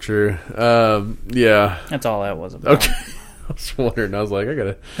 That's so true. Yeah. That's all that was about. Okay. I was wondering. I was like, I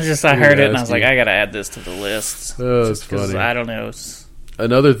heard it and I was like, I gotta add this to the list. Oh, that's funny. I don't know.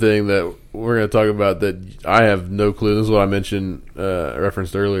 Another thing that we're going to talk about that I have no clue. This is what I mentioned,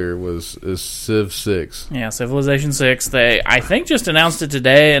 referenced earlier, is Civ 6. Yeah, Civilization 6. They, I think, just announced it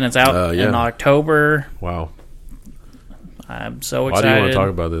today, and it's out in October. Wow. I'm so excited. Why do you want to talk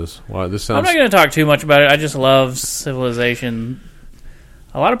about this? Why this sounds? I'm not going to talk too much about it. I just love Civilization.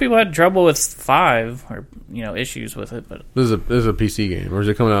 A lot of people had trouble with 5, or issues with it, but this is a PC game, or is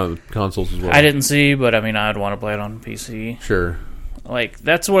it coming out on consoles as well? I didn't see, but I mean, I'd want to play it on PC. Sure. Like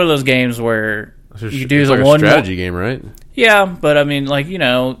that's one of those games where you do the one strategy game, right? Yeah, but I mean, like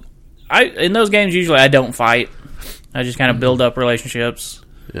in those games usually I don't fight. I just kind of build up relationships.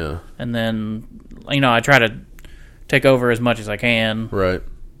 Yeah. And then I try to take over as much as I can. Right.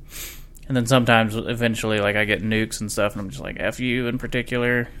 And then sometimes, eventually, like I get nukes and stuff, and I'm just like, "F you" in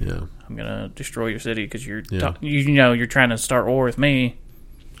particular. Yeah. I'm gonna destroy your city because you're you're trying to start war with me.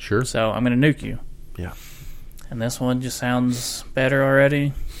 Sure. So I'm gonna nuke you. Yeah. And this one just sounds better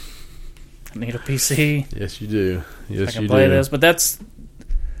already. I need a PC. Yes, you do. Yes, I can play this, but that's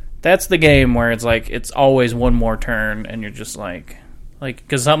the game where it's like it's always one more turn, and you're just like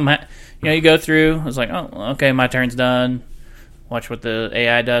because something you go through. It's like, oh, okay, my turn's done. Watch what the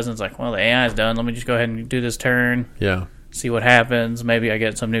AI does, and it's like, well, the AI is done. Let me just go ahead and do this turn. Yeah. See what happens. Maybe I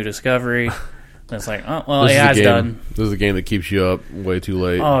get some new discovery. And it's like, oh, well, AI's done. This is a game that keeps you up way too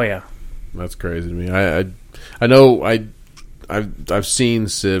late. Oh yeah. That's crazy to me. I know I've seen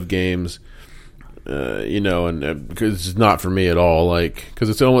Civ games, and because it's not for me at all. Like because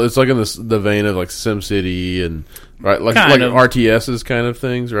it's like in the vein of like SimCity and right like RTSs kind of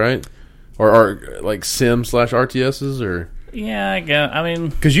things, right? Or like Sim/RTSs or. Yeah, I guess. I mean,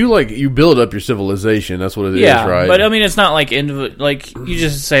 because you build up your civilization. That's what it is, right? But I mean, it's not like you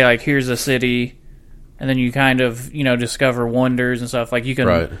just say like, here's a city, and then you kind of discover wonders and stuff. Like you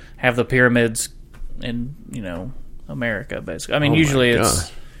can have the pyramids in America, basically. I mean, usually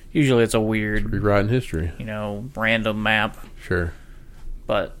it's a weird rewriting history, random map. Sure,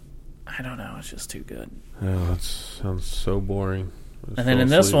 but I don't know. It's just too good. Oh, that sounds so boring. And then in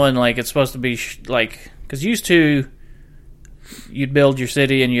this one, like it's supposed to be because used to. You'd build your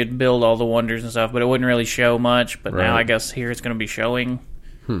city and you'd build all the wonders and stuff, but it wouldn't really show much. But now I guess here it's going to be showing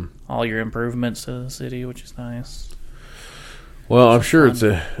all your improvements to the city, which is nice. Well, I'm sure it's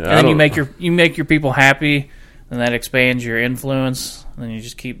and then you make your people happy, and that expands your influence. And then you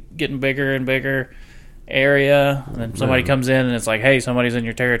just keep getting bigger and bigger area. And then somebody comes in and it's like, hey, somebody's in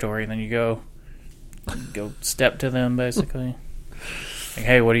your territory, and then you go step to them basically. Like,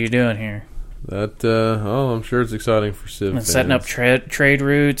 hey, what are you doing here? That I'm sure it's exciting for Civ fans. Setting up trade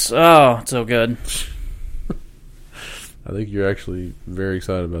routes. Oh, it's so good. I think you're actually very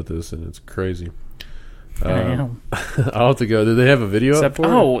excited about this, and it's crazy. I am. I'll have to go. Did they have a video up for it?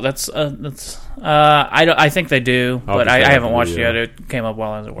 Oh, that's. I think they do, but I haven't watched it yet. It came up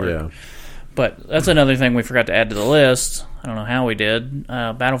while I was at work. Yeah. But that's another thing we forgot to add to the list. I don't know how we did.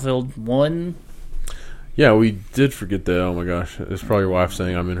 Battlefield 1. Yeah, we did forget that. Oh my gosh, it's probably your wife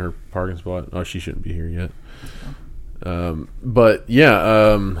saying I'm in her parking spot. Oh, she shouldn't be here yet. But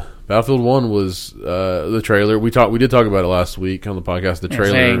yeah, Battlefield 1 was the trailer. We did talk about it last week on the podcast. The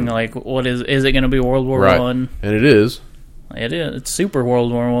trailer saying like, what is it going to be World War right. One? And it is. It is. It's super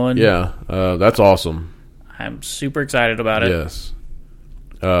World War One. Yeah, that's awesome. I'm super excited about it. Yes.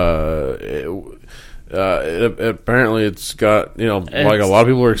 Apparently it's got, like a lot of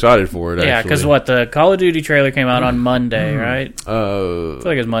people are excited for it. Yeah, because the Call of Duty trailer came out on Monday, right? I feel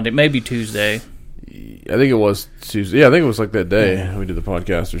like it was Monday, maybe Tuesday. I think it was Tuesday. Yeah, I think it was like that day we did the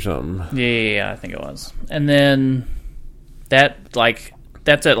podcast or something. Yeah, I think it was. And then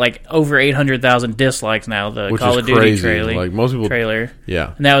that's at like over 800,000 dislikes now. The Which Call is of Duty crazy. trailer, Like most people, trailer.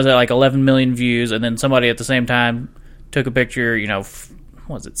 Yeah, and that was at like 11 million views. And then somebody at the same time took a picture.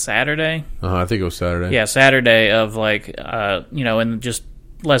 Was it Saturday? I think it was Saturday. Yeah, Saturday of in just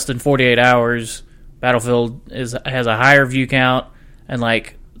less than 48 hours, Battlefield has a higher view count and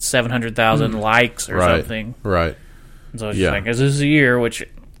like 700,000 likes or something. Right. And so it's just like, is this a year? Which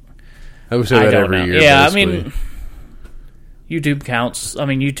I would say that every year. Yeah, basically. I mean, YouTube counts. I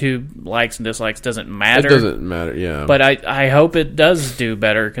mean, YouTube likes and dislikes doesn't matter. It doesn't matter, yeah. But I hope it does do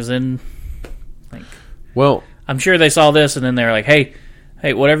better because then, well, I'm sure they saw this and then they're like, hey,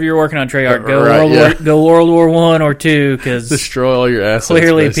 whatever you're working on, Treyarch, go go World War I or II because destroy all your assets.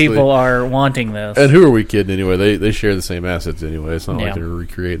 Clearly, basically. people are wanting this. And who are we kidding anyway? They share the same assets anyway. It's not like they're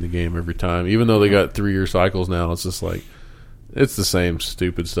recreating the game every time. Even though they got 3-year cycles now, it's just like it's the same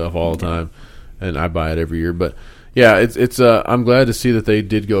stupid stuff all the time. And I buy it every year. But yeah, it's I'm glad to see that they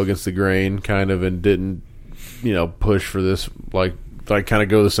did go against the grain, kind of, and didn't push for this like kind of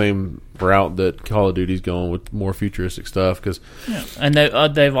go the same route that Call of Duty's going with more futuristic stuff. And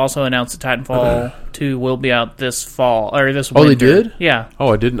they've also announced that Titanfall 2 will be out this fall or this winter. Oh, they did? Yeah.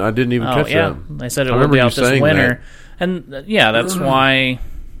 Oh, I didn't even catch that. They said it will be out this winter. And that's why.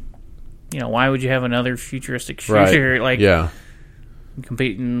 Why would you have another futuristic shooter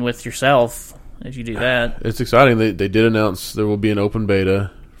competing with yourself if you do that? It's exciting. They did announce there will be an open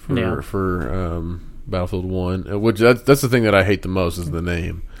beta for Battlefield 1, which that's the thing that I hate the most is the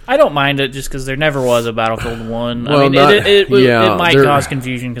name. I don't mind it just because there never was a Battlefield 1. Well, I mean, it might cause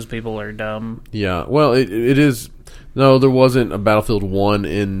confusion because people are dumb. Yeah, well, it is. No, there wasn't a Battlefield 1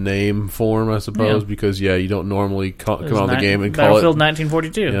 in name form, I suppose, because, you don't normally come out of the game and call it... Battlefield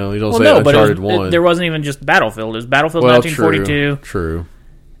 1942. You don't say Uncharted 1. There wasn't even just Battlefield. It was Battlefield 1942. True.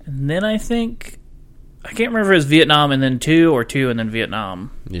 And then I think... I can't remember if it was Vietnam and then 2 or 2 and then Vietnam.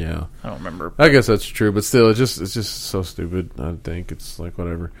 Yeah. I don't remember. I guess that's true, but still, it's just so stupid. I think it's like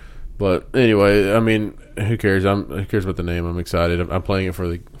whatever. But anyway, I mean, who cares? Who cares about the name? I'm excited. I'm playing it for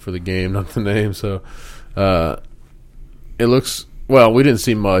the game, not the name. So, it looks. Well, we didn't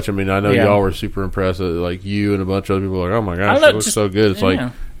see much. I mean, I know y'all were super impressed. Like you and a bunch of other people were like, "Oh my gosh, it looks so good!" It's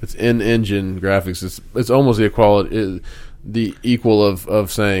like it's in-engine graphics. It's almost the equality. The equal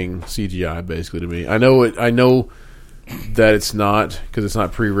of saying CGI, basically, to me. I know that it's not because it's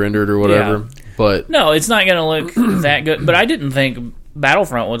not pre-rendered or whatever. But no, it's not going to look that good. But I didn't think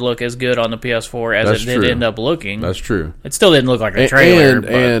Battlefront would look as good on the PS4 as it did end up looking. That's true. It still didn't look like a trailer.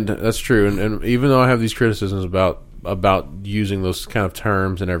 And that's true. And even though I have these criticisms about using those kind of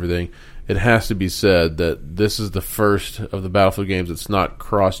terms and everything, it has to be said that this is the first of the Battlefield games that's not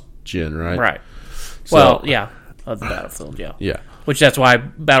cross-gen, right? Right. So, of the Battlefield, yeah. Which that's why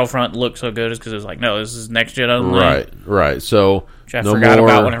Battlefront looked so good, is because it was like, no, this is next gen only. Right. So which I forgot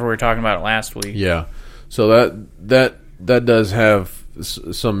about whenever we were talking about it last week. Yeah. So that does have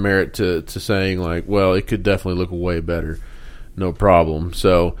some merit to saying like, well, it could definitely look way better, no problem.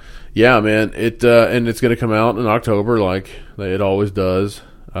 So yeah, man, and it's going to come out in October, like it always does.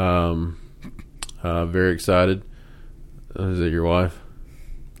 Very excited. Is it your wife?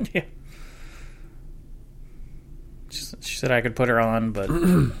 Yeah. She said I could put her on, but I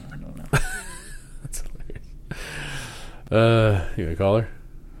don't know. That's hilarious. You gonna call her?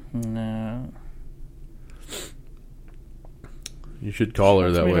 No. You should call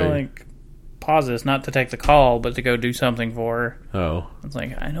her that way. To, pause this, not to take the call, but to go do something for her. Oh. It's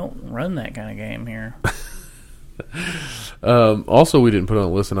like, I don't run that kind of game here. Also, we didn't put on the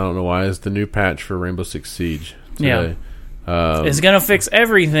list, and I don't know why, is the new patch for Rainbow Six Siege today. Yeah. It's going to fix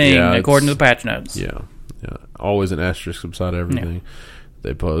everything, according to the patch notes. Yeah. Always an asterisk beside everything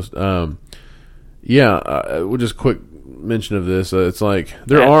they post. We'll just quick mention of this. It's like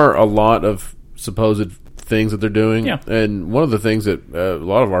there are a lot of supposed things that they're doing, and one of the things that a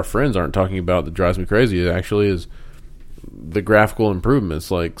lot of our friends aren't talking about that drives me crazy actually is the graphical improvements.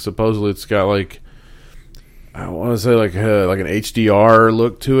 Like supposedly it's got like I want to say like an HDR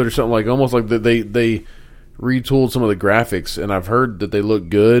look to it or something, like almost like they retooled some of the graphics, and I've heard that they look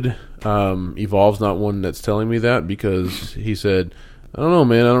good. Evolve's not one that's telling me that because he said, I don't know,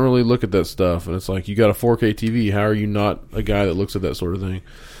 man, I don't really look at that stuff. And it's like, you got a 4K TV, how are you not a guy that looks at that sort of thing?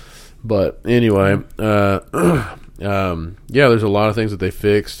 But anyway, there's a lot of things that they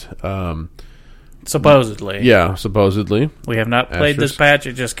fixed. Supposedly. Yeah, supposedly. We have not played this patch.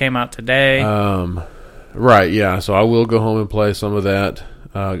 It just came out today. Right, yeah. So I will go home and play some of that.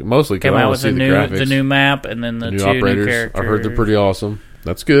 Mostly because I want to see the new map and then the two operators. New characters. I've heard they're pretty awesome.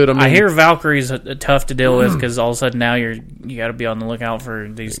 That's good. I hear Valkyrie's tough to deal with because all of a sudden now you got to be on the lookout for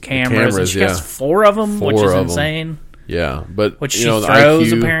these cameras. And she has 4 of them, which is insane. Yeah, but which she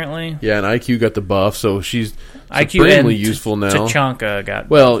throws apparently. Yeah, and IQ got the buff, so she's IQ supremely useful now. Tachanka got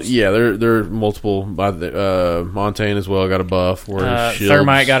buffs. Yeah, there are multiple. Montaigne as well got a buff.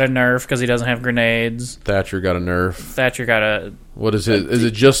 Thermite got a nerf because he doesn't have grenades. Thatcher got a nerf. Thatcher got a. What is it? Is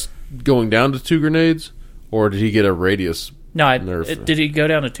it just going down to 2 grenades, or did he get a radius? No, did he go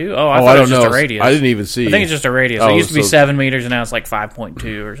down to 2? Oh, I thought it was just a radius. I didn't even see. I think it's just a radius. It used to be 7 meters, and now it's like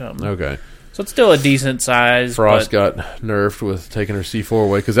 5.2 or something. Okay. So it's still a decent size. Frost got nerfed with taking her C4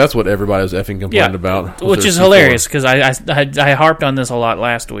 away, because that's what everybody was effing complaining about. Which is hilarious, because I harped on this a lot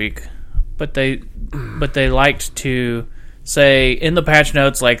last week. But they liked to say in the patch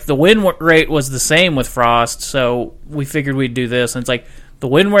notes, like, the win rate was the same with Frost, so we figured we'd do this. And it's like, the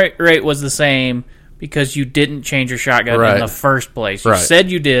win rate was the same because you didn't change your shotgun in the first place. You said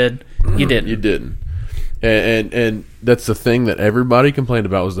you did, you didn't. You didn't. And that's the thing that everybody complained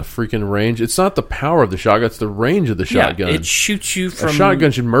about was the freaking range. It's not the power of the shotgun; it's the range of the shotgun. It shoots you from... A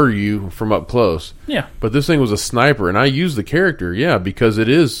shotgun should murder you from up close. Yeah, but this thing was a sniper, and I used the character. Yeah, because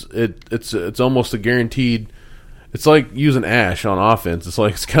it's almost a guaranteed. It's like using Ash on offense. It's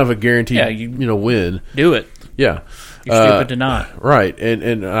like it's kind of a guaranteed win. Do it. Yeah, you're stupid to not. Right,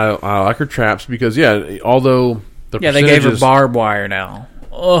 and I like her traps because although they gave her barbed wire now.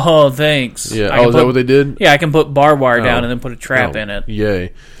 Oh, thanks. Yeah. Is that what they did? Yeah, I can put barbed wire down and then put a trap in it.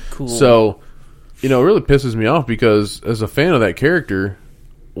 Yay. Cool. So, it really pisses me off because as a fan of that character,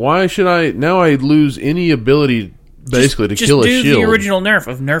 why should I lose any ability basically to kill a shield? Just do the original nerf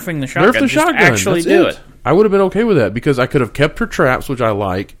of nerfing the shotgun. Nerf the shotgun. Actually do it. I would have been okay with that because I could have kept her traps, which I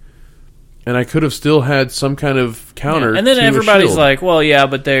like, and I could have still had some kind of counter. And then everybody's like, well, yeah,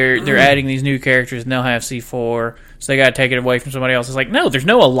 but they're adding these new characters and they'll have C4, so they got to take it away from somebody else. It's like, no, there's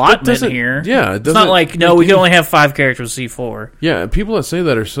no allotment here. Yeah, it's not like, no, we can only have 5 characters with C4. Yeah, people that say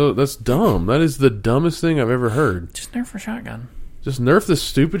that that's dumb. That is the dumbest thing I've ever heard. Just nerf a shotgun. Just nerf this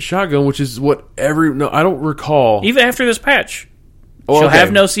stupid shotgun, which is what I don't recall. Even after this patch. She'll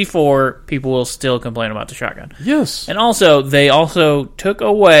have no C4, people will still complain about the shotgun. Yes. And also, they also took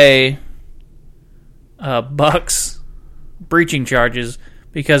away Buck's breaching charges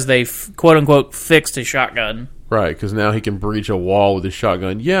because they quote-unquote fixed his shotgun. Right, because now he can breach a wall with his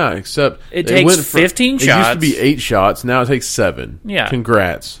shotgun. Yeah, except it takes 15 shots. It used to be 8 shots. Now it takes 7. Yeah.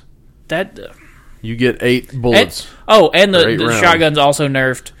 Congrats. You get 8 bullets. And the shotgun's also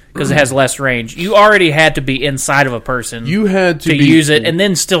nerfed because it has less range. You already had to be inside of a person. You had to use it and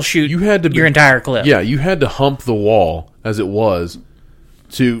then still shoot your entire clip. Yeah, you had to hump the wall as it was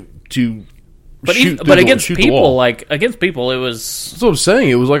to But against people, it was... That's what I'm saying.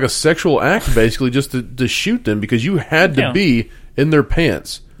 It was like a sexual act, basically, just to shoot them, because you had to be in their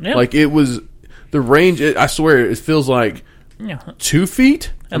pants. Yeah. Like, it was... The range, I swear, it feels like 2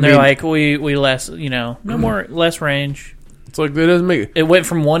 feet? And they're like, we less, less range. It's like, that doesn't make... It went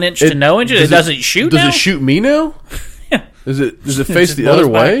from 1 inch to no inch, it doesn't shoot now? Does it shoot me now? Yeah. Does it face the other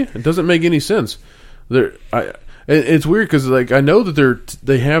way? It doesn't make any sense. It's weird because I know that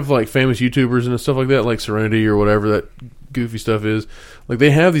they have like famous YouTubers and stuff like that, like Serenity or whatever that goofy stuff is. Like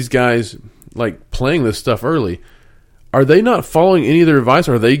they have these guys like playing this stuff early. Are they not following any of their advice?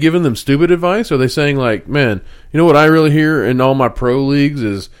 Are they giving them stupid advice? Are they saying like, man, you know what I really hear in all my pro leagues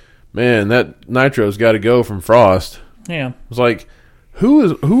is, man, that Nitro's got to go from Frost. Yeah, it's like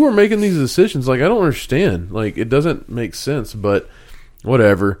who are making these decisions? Like I don't understand. Like it doesn't make sense. But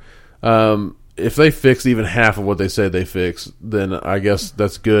whatever. If they fixed even half of what they said they fixed, then I guess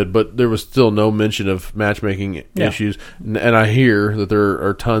that's good. But there was still no mention of matchmaking issues. And I hear that there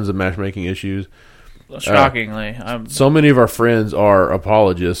are tons of matchmaking issues. Shockingly. So many of our friends are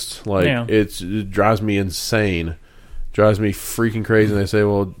apologists. Like, it drives me insane. Drives me freaking crazy. And they say,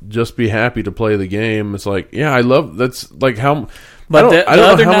 well, just be happy to play the game. It's like, yeah, I love... That's like how... But the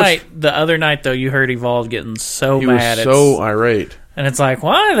other night, though, you heard Evolve getting so mad. He was so irate. And it's like,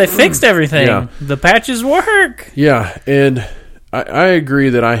 why? They fixed everything. Yeah. The patches work. Yeah, and I agree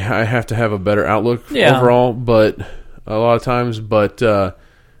that I have to have a better outlook overall, but a lot of times, but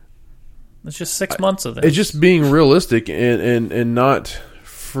it's just 6 months of this. It's just being realistic and not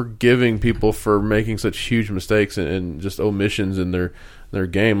forgiving people for making such huge mistakes and just omissions in their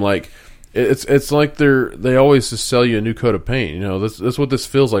game. Like it's like they always just sell you a new coat of paint. That's what this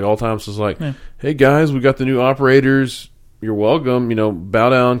feels like all times. It's like, hey guys, we got the new operators. you're welcome. Bow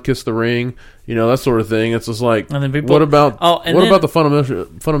down, kiss the ring. That sort of thing. It's just like, and then people, what about the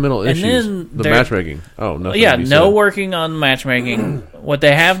fundamental issues? The matchmaking. Oh, nothing. Yeah, no working on matchmaking. What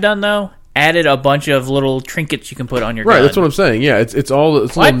they have done though, added a bunch of little trinkets you can put on your gun. Right, that's what I'm saying. Yeah, it's little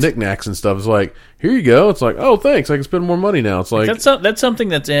knickknacks and stuff. It's like, here you go. It's like, oh, thanks, I can spend more money now. It's like that's something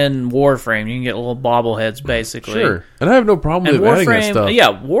that's in Warframe. You can get little bobbleheads, basically. Sure, and I have no problem with adding that stuff.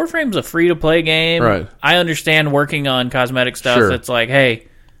 Yeah, Warframe's a free-to-play game. Right. I understand working on cosmetic stuff. Sure. That's like, hey,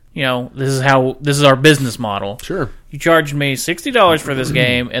 this is our business model. Sure. You charged me $60 for this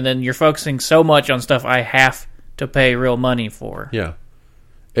game, and then you're focusing so much on stuff I have to pay real money for. Yeah.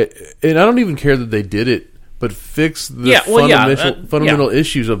 And I don't even care that they did it, but fix the fundamental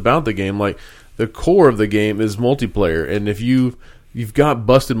issues about the game. Like, the core of the game is multiplayer, and if you've got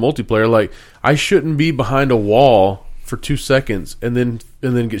busted multiplayer, like, I shouldn't be behind a wall for 2 seconds and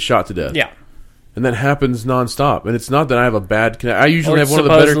then get shot to death. Yeah. And that happens nonstop. And it's not that I have a bad connection. I usually have one of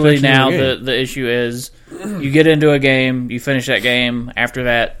the better connections now in the game. the issue is you get into a game, you finish that game, after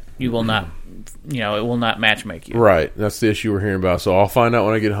that you will not, it will not matchmake you. Right. That's the issue we're hearing about. So I'll find out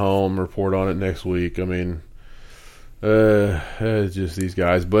when I get home, report on it next week. I mean, it's just these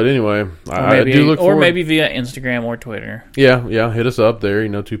guys. But anyway, I do look forward. Or maybe via Instagram or Twitter. Yeah. Hit us up there.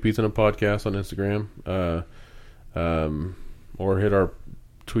 2 Pizza and a Podcast on Instagram. Or hit our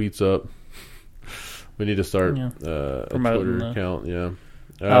tweets up. We need to start a Twitter account. Yeah.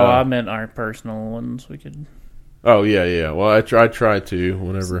 I meant our personal ones. We could. Oh yeah. Well, I try to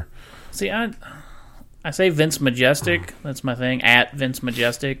whenever. See, I say Vince Majestic. That's my thing. At Vince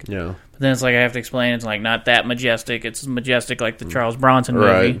Majestic. Yeah. But then it's like I have to explain. It's like not that majestic. It's majestic like the Charles Bronson movie.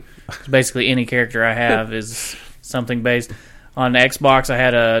 Right. It's basically any character I have is something based on Xbox. I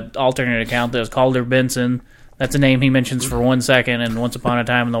had a alternate account that was Calder Benson. That's a name he mentions for 1 second, and Once Upon a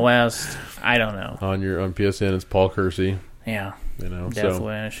Time in the West. I don't know. On PSN, it's Paul Kersey. Yeah. Death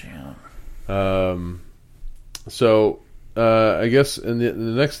Wish. Yeah. So I guess, and the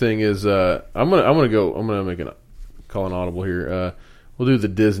next thing is I'm gonna make call an audible here. We'll do the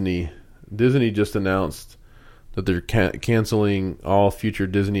Disney. Disney just announced that they're canceling all future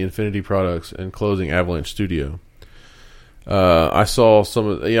Disney Infinity products and closing Avalanche Studio. I saw some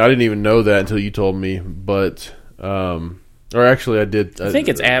of. I didn't even know that until you told me, but or actually I did. I think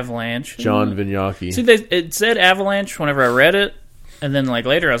it's Avalanche. John Vignacchi. See, it said Avalanche whenever I read it, and then like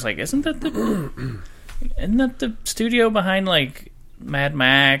later I was like, isn't that the studio behind like Mad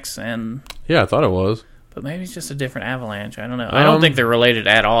Max and? Yeah, I thought it was. But maybe it's just a different Avalanche. I don't know. I don't think they're related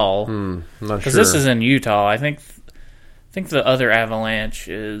at all. I'm not sure. Because this is in Utah. I think the other Avalanche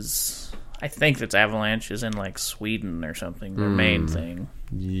is. I think that's Avalanche is in like Sweden or something. Their main thing.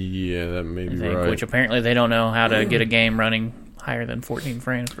 Yeah, that may be right. Which apparently they don't know how to get a game running higher than 14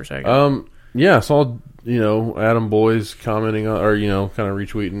 frames per second. Yeah, I saw Adam Boyes commenting on, or kind of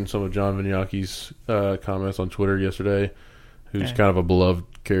retweeting some of John Vignacchi's comments on Twitter yesterday. Who's kind of a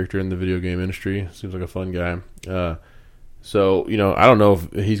beloved character in the video game industry. Seems like a fun guy. So, I don't know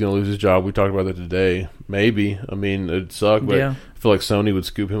if he's going to lose his job. We talked about that today. Maybe. I mean, it'd suck, but I feel like Sony would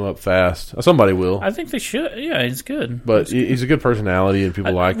scoop him up fast. Somebody will. I think they should. Yeah, he's good. But he's a good personality, and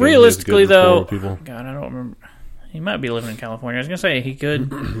people like him. Realistically, though, God, I don't remember. He might be living in California. I was going to say he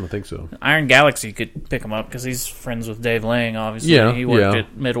could. I think so. Iron Galaxy could pick him up because he's friends with Dave Lang, obviously. Yeah, he worked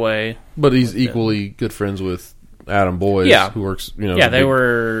at Midway. But he's equally good friends with Adam Boyes, who works, they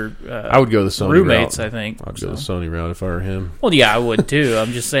were I would go the Sony roommates, route. I think. I'd go the Sony route if I were him. Well, yeah, I would too.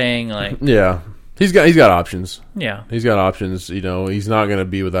 I'm just saying, like... Yeah. He's got options. Yeah. He's got options. He's not going to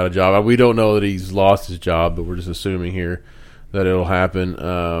be without a job. We don't know that he's lost his job, but we're just assuming here that it'll happen.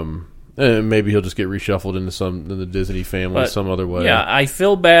 And maybe he'll just get reshuffled into the Disney family some other way. Yeah, I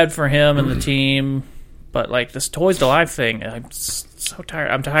feel bad for him and the team, but like this Toys to Life thing, I'm so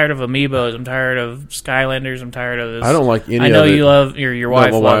tired. I'm tired of Amiibos. I'm tired of Skylanders. I'm tired of this. I don't like any of it. I know you love your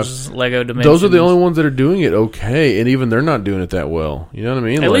wife loves Lego Dimensions. Those are the only ones that are doing it okay, and even they're not doing it that well. You know what I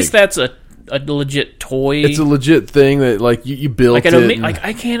mean? At least that's a legit toy. It's a legit thing that like you built like it. Like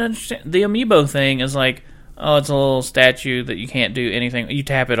I can't understand the Amiibo thing. Is like, oh, it's a little statue that you can't do anything. You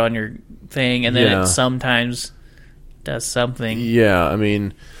tap it on your thing, and then it sometimes does something. Yeah, I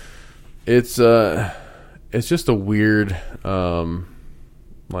mean, it's just a weird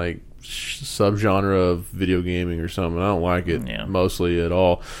subgenre of video gaming or something. I don't like it mostly at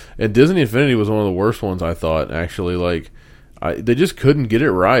all. And Disney Infinity was one of the worst ones, I thought, actually. Like, they just couldn't get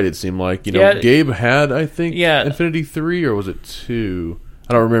it right, it seemed like. Gabe had, I think, Infinity 3, or was it 2?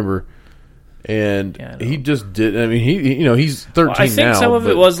 I don't remember. And he just did. I mean, he's 13 now. I think some of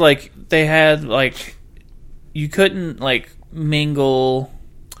it was like they had like you couldn't like mingle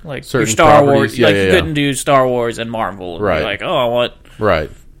like certain your Star Wars. Yeah, like you couldn't do Star Wars and Marvel. And right. be like, oh, I want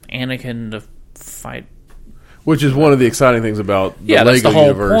Anakin to fight. Which is one of the exciting things about the Lego that's the whole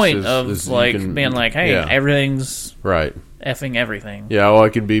universe point of like being like, hey, everything's effing everything. Yeah, well,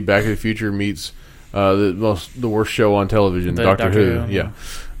 it could be Back to the Future meets the worst show on television, Doctor Who. Yeah,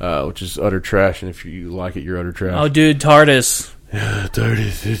 which is utter trash, and if you like it, you're utter trash. Oh, dude, TARDIS. Yeah,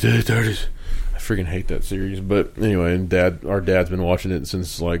 TARDIS. I freaking hate that series. But anyway, and our dad's been watching it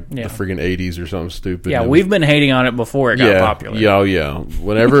since like the freaking 80s or something stupid. Yeah, we've been hating on it before it got popular. Yeah.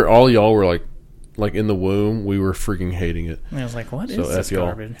 Whenever all y'all were like in the womb, we were freaking hating it. And I was like, what is this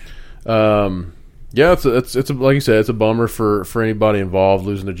garbage? Yeah, it's like you said, it's a bummer for anybody involved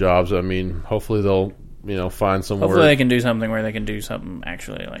losing their jobs. I mean, hopefully they'll find somewhere. Hopefully they can do something where they can do something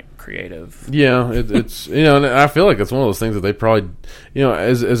actually like creative. Yeah, it's and I feel like it's one of those things that they probably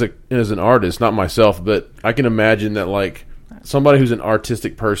as an artist, not myself, but I can imagine that like somebody who's an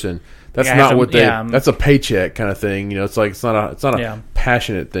artistic person. That's not what they. That's a paycheck kind of thing. It's like it's not a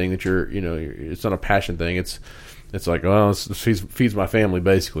passionate thing that you're. It's not a passion thing. It's like it feeds my family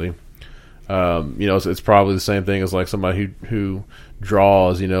basically. It's probably the same thing as like somebody who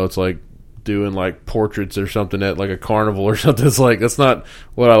draws. It's like doing like portraits or something at like a carnival or something. It's like that's not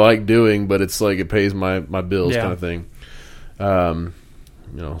what I like doing, but it's like it pays my bills kind of thing. So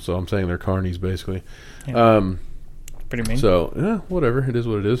I'm saying they're carnies basically. Yeah. Pretty mean. So whatever, it is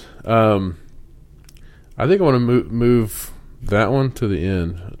what it is. I think I want to move that one to the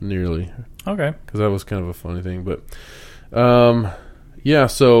end nearly. Okay. Because that was kind of a funny thing, but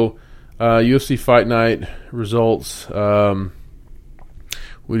So UFC Fight Night results.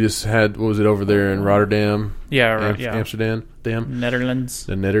 We just had over there in Rotterdam? Amsterdam, Netherlands.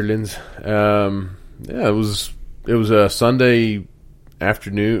 The Netherlands. It was a Sunday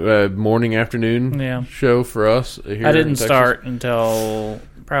afternoon, morning afternoon show for us here. I didn't start until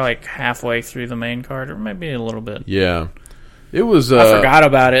probably like halfway through the main card, or maybe a little bit. Yeah, it was. I forgot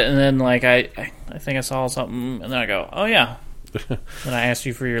about it, and then like I think I saw something, and then I go, oh yeah. Then I asked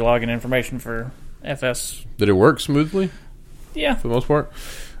you for your login information for FS. Did it work smoothly? Yeah, for the most part.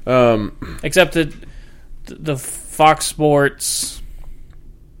 Except that the Fox Sports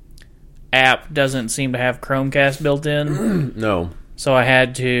app doesn't seem to have Chromecast built in. No. So I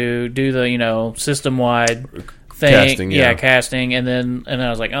had to do the system-wide thing, casting, and then I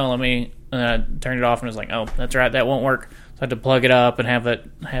was like, oh, and I turned it off, and I was like, oh, that's right, that won't work. So I had to plug it up and have it.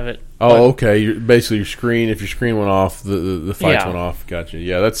 Oh, okay. Basically, your screen. If your screen went off, the fights went off. Gotcha.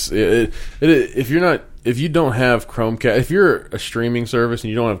 Yeah, that's it. If you don't have Chromecast, if you're a streaming service and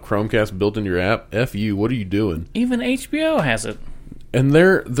you don't have Chromecast built in your app, F you. What are you doing? Even HBO has it. And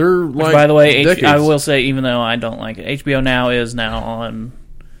they're like, by the way, I will say, even though I don't like it, HBO Now is now on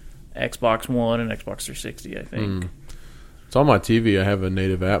Xbox One and Xbox 360, I think. It's on my TV. I have a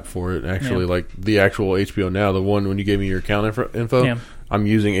native app for it. Actually, like the actual HBO Now, the one when you gave me your account info, I'm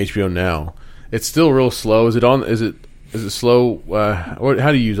using HBO Now. It's still real slow. Is it slow?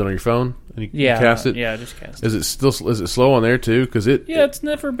 How do you use it on your phone? And you cast it? Yeah, just cast it. Is it slow on there too? Because it's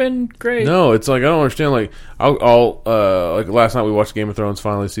never been great. No, it's like I don't understand. Like I'll like last night we watched Game of Thrones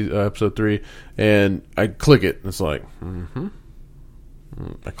finally, episode 3, and I click it. And it's like,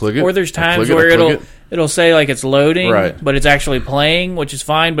 I click it. Or there's times where it'll say like it's loading, but it's actually playing, which is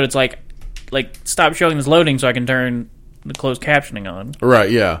fine. But it's like stop showing this loading so I can turn the closed captioning on.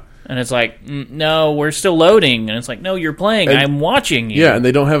 Right. Yeah. And it's like, no, we're still loading. And it's like, no, you're playing. I'm watching you. Yeah, and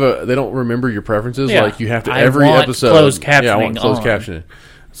they don't remember your preferences. Yeah. Like you have to every episode. Closed captioning. Yeah, I want closed captioning.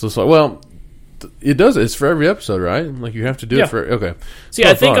 So it's like, well, it does. It's for every episode, right? Like you have to do it for. Okay. See,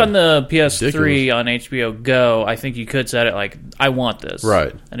 I think on the PS3 on HBO Go, I think you could set it like, I want this,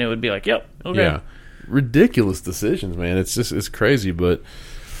 right? And it would be like, yep, okay. Yeah, ridiculous decisions, man. It's crazy, but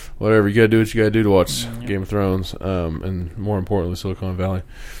whatever. You got to do what you got to do to watch Game of Thrones, and more importantly, Silicon Valley.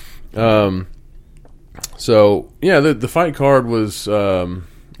 So yeah, the fight card was it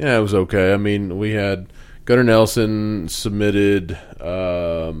was okay. I mean, we had Gunnar Nelson submitted.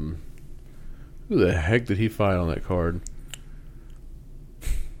 Who the heck did he fight on that card?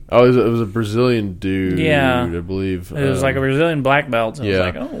 Oh, it was a Brazilian dude. Yeah, I believe it was like a Brazilian black belt. So I was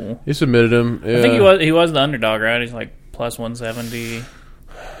like, oh, he submitted him. I think he was the underdog, right? He's like plus 170,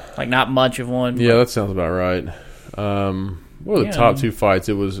 like not much of one. Yeah, that sounds about right. What were the top two fights?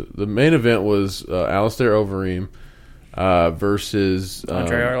 It was the main event was Alistair Overeem versus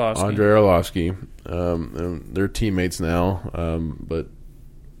Andre Arlovsky. And they're teammates now, but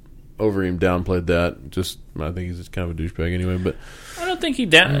Overeem downplayed that. I think he's just kind of a douchebag anyway. But I don't think he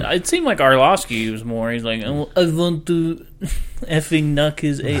it seemed like Arlovsky was more. He's like, I want to effing knock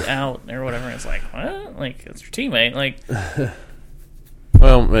his out or whatever. And it's like, what? Like it's your teammate. Like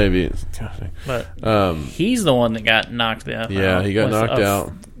Well, maybe. But he's the one that got knocked out. Yeah, he got knocked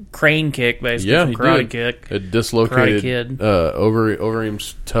out. Crane kick, basically. Yeah, he karate did. kick. It dislocated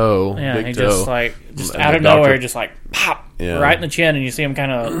Overeem's toe. Yeah, big he toe. just out of nowhere, just like pop right in the chin, and you see him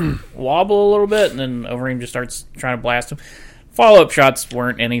kind of wobble a little bit, and then Overeem just starts trying to blast him. Follow-up shots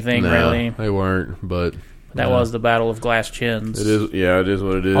weren't anything really. They weren't, but that was the battle of glass chins. It is. Yeah, it is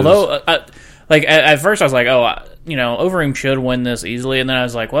what it is. Although, at first I was like, Overeem should win this easily, and then I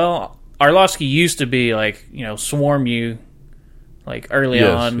was like, well, Arlovsky used to be like, swarm you. Like early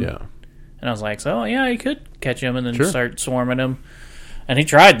on, yeah. And I was like, so yeah, he could catch him and then start swarming him. And he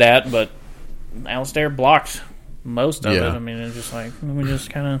tried that, but Alistair blocked most of it. I mean, it's just like we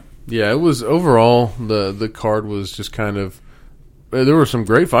just kind of. Yeah, it was overall the card was just kind of. There were some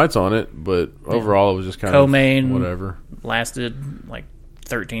great fights on it, but overall it was just kind Co-main of whatever. Lasted like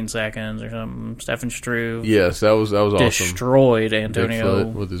 13 seconds or something. Stefan Struve. Yes, that was awesome. Destroyed Antonio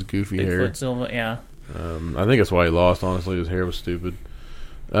Bigfoot with his goofy Bigfoot hair. Silva, yeah. I think that's why he lost. Honestly, his hair was stupid.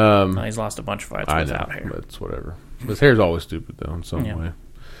 He's lost a bunch of fights without hair. But it's whatever. His hair's always stupid though in some way.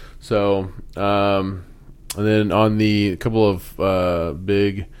 So, and then on the couple of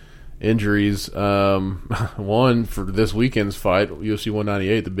big injuries, one for this weekend's fight, UFC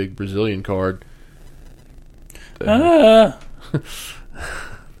 198, the big Brazilian card. Oh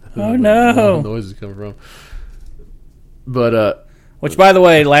no! Where the noise is coming from. But which, by the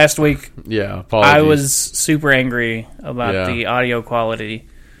way, last week, apologies. I was super angry about the audio quality.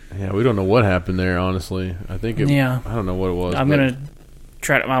 Yeah, we don't know what happened there, honestly. I think I don't know what it was. I'm going to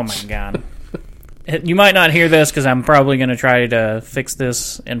try to... Oh, my God. You might not hear this because I'm probably going to try to fix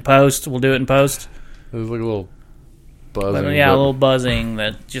this in post. We'll do it in post. It was like a little buzzing. A little buzzing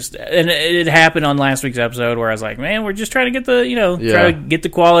that just... And it happened on last week's episode where I was like, man, we're just trying to get the, try to get the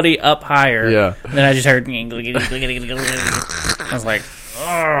quality up higher. Yeah. And then I just heard... I was like,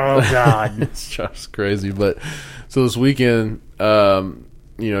 oh, God. It's just crazy. But so this weekend,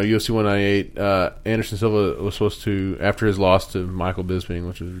 UFC 198, Anderson Silva was supposed to, after his loss to Michael Bisping,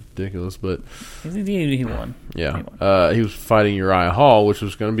 which is ridiculous, but he won. Yeah. He was fighting Uriah Hall, which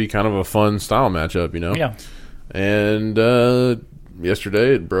was going to be kind of a fun style matchup, Yeah. And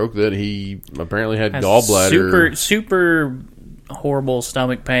yesterday it broke that he apparently had gallbladder. Super horrible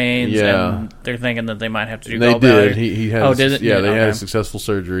stomach pains. Yeah. And they're thinking that they might have to do gallbladder. They did. He had did it? Yeah, they had a successful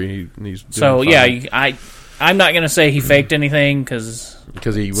surgery. He's so, fine. I'm not going to say he faked anything because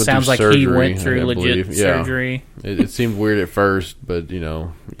he went sounds through like surgery, he went through legit surgery. It seemed weird at first, but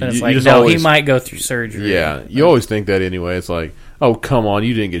it's like, he might go through surgery. Yeah, you always think that anyway. It's like, oh, come on,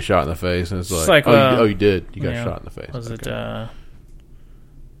 you didn't get shot in the face, and it's like you did. You got shot in the face. Was it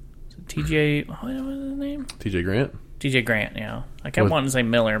TJ? What was his name? TJ Grant. TJ Grant. Yeah, I kept wanting to say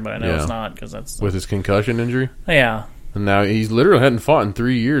Miller, but I know it's not because that's with his concussion injury. Yeah. And now he's literally hadn't fought in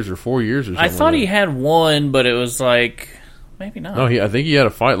 3 years or 4 years or something. I thought he had one, but it was like maybe not. No, I think he had a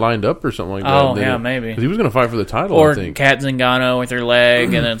fight lined up or something like that. Oh, yeah, maybe. Because he was going to fight for the title, or I think. Kat Zingano with her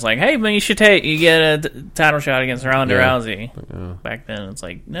leg, and it's like, hey, but you get a title shot against Ronda Rousey. Back then, it's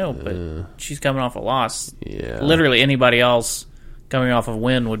like, no, but she's coming off a loss. Yeah. Literally anybody else coming off a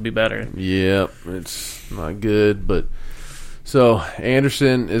win would be better. Yeah, it's not good, but... So,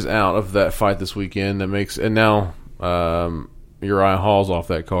 Anderson is out of that fight this weekend. And now... Uriah Hall's off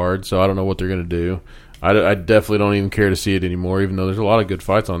that card, so I don't know what they're going to do. I definitely don't even care to see it anymore, even though there's a lot of good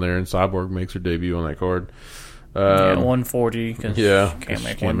fights on there, and Cyborg makes her debut on that card. 140, because can't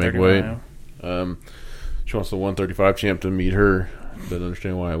make weight. She wants the 135 champ to meet her. Doesn't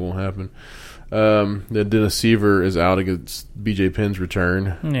understand why it won't happen. Then Dennis Seaver is out against BJ Penn's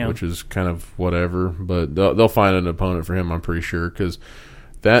return, which is kind of whatever, but they'll find an opponent for him, I'm pretty sure, because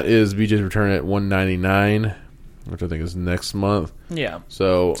that is BJ's return at 199, which I think is next month. Yeah.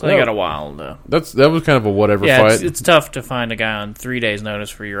 So they got a while, though. That was kind of a whatever fight. It's tough to find a guy on 3 days'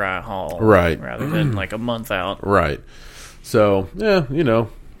 notice for Uriah Hall. Right. Rather than like a month out. Right. So, kind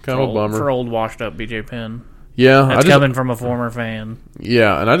of a bummer. For old washed-up BJ Penn. Yeah. That's coming from a former fan.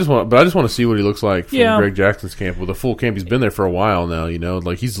 Yeah, and I just want to see what he looks like from Greg Jackson's camp. With a full camp, he's been there for a while now,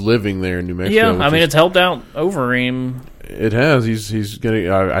 like he's living there in New Mexico. Yeah, it's helped out Overeem. It has. He's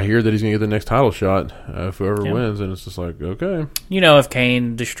gonna. I hear that he's gonna get the next title shot if whoever wins, and it's just like, okay. If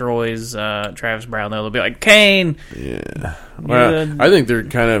Kane destroys Travis Brown, they'll be like, Kane. Yeah. Well, I think they're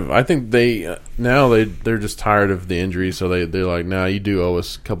kind of. I think they now they're just tired of the injuries, so they're like, nah, you do owe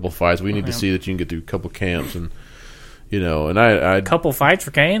us a couple fights. We need to see that you can get through a couple camps, and and I couple fights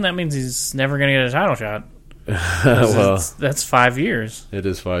for Kane. That means he's never gonna get a title shot. Well, that's 5 years. It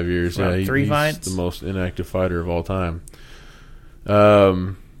is 5 years. He's fights. The most inactive fighter of all time.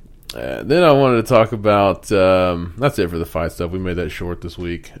 And Then I wanted to talk about that's it for the fight stuff. We made that short this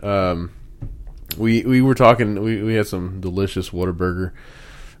week. We were talking. We had some delicious Whataburger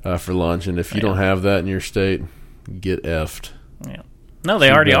for lunch, and if you don't have that in your state, get effed. Yeah. No,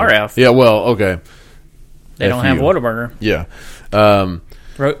 they already are effed. Yeah. Well, okay. They don't have Whataburger. Yeah.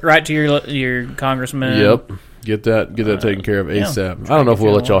 Right to your congressman. Yep. Get that taken care of ASAP. I don't know if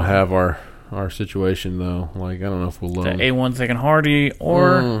we'll let y'all have our situation though. Like, I don't know if we'll the A1 thick and hearty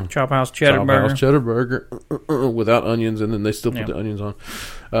or Chop House Cheddar Burger. Chop House Cheddar Burger without onions, and then they still put the onions on.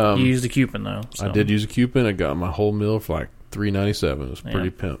 You used a coupon though. So. I did use a coupon. I got my whole meal for like $3.97. It was pretty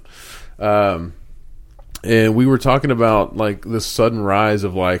pimp. And we were talking about like this sudden rise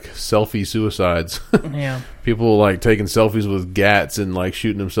of like selfie suicides. Yeah, people like taking selfies with gats and like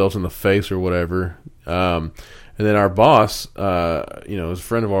shooting themselves in the face or whatever. And then our boss, his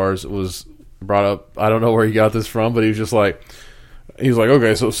friend of ours, was brought up. I don't know where he got this from, but he was like,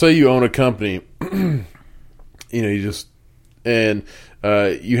 okay, so say you own a company, you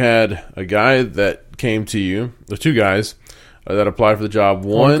had a guy that came to you, the two guys that applied for the job,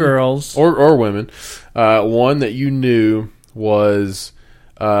 one or girls or women, one that you knew was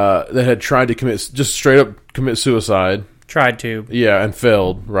that had tried to straight up commit suicide. Tried to. Yeah, and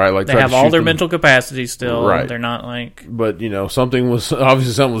failed, right? Like, they have all their mental capacity still. Right. They're not like... But, something was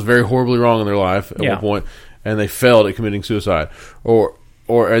very horribly wrong in their life at one point, and they failed at committing suicide.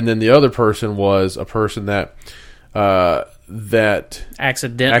 And then the other person was a person that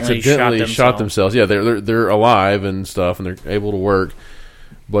accidentally shot themselves. Yeah, they're alive and stuff, and they're able to work,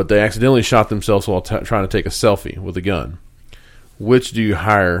 but they accidentally shot themselves while trying to take a selfie with a gun. Which do you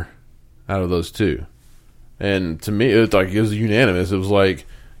hire out of those two? And to me, it was unanimous. It was like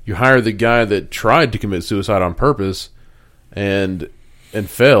you hire the guy that tried to commit suicide on purpose and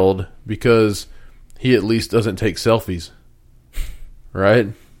failed because he at least doesn't take selfies, right?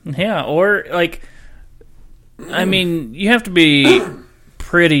 Yeah, or like, I mean, you have to be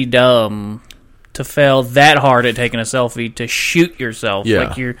pretty dumb to fail that hard at taking a selfie to shoot yourself. Yeah.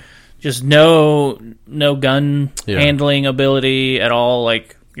 Like, you're just no gun handling ability at all.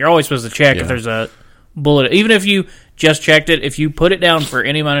 Like, you're always supposed to check if there's a bullet. Even if you just checked it, if you put it down for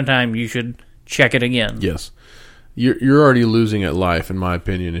any amount of time, you should check it again. Yes. You're already losing at life, in my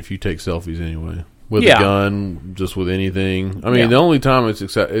opinion, if you take selfies anyway. With a gun, just with anything. I mean, the only time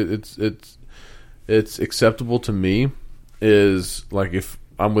it's acceptable to me is like if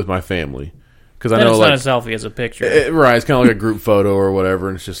I'm with my family. Because I know, it's like, not a selfie, it's a picture. Right, it's kind of like a group photo or whatever,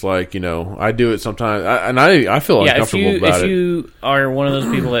 and it's just like, I do it sometimes, I feel uncomfortable about it. If you are one of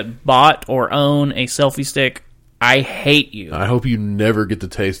those people that bought or own a selfie stick, I hate you. I hope you never get to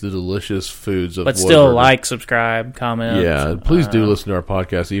taste the delicious foods of But still, like, subscribe, comment. Yeah, please do listen to our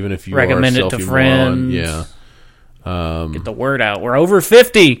podcast, even if you recommend are a it to selfie friends. moron. Yeah. Get the word out. We're over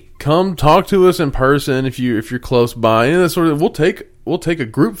 50. Come talk to us in person if you're close by. And that sort of, we'll take a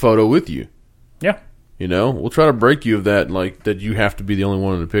group photo with you. Yeah. We'll try to break you of that, like, that you have to be the only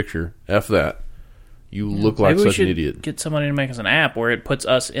one in the picture. F that. You look like such an idiot. Get somebody to make us an app where it puts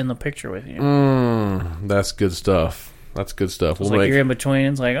us in the picture with you. That's good stuff. That's good stuff. It's you're in between.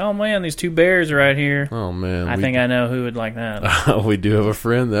 It's like, oh man, these two bears are right here. Oh man. I think I know who would like that. We do have a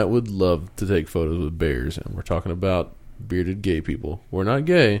friend that would love to take photos with bears, and we're talking about bearded gay people. We're not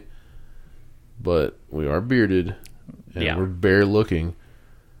gay, but we are bearded, and we're bear looking.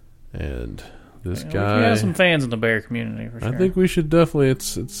 And this guy, we have some fans in the bear community for sure. I think we should definitely.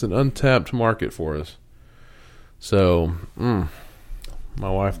 It's an untapped market for us. So, my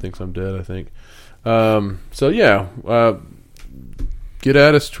wife thinks I'm dead, I think. Get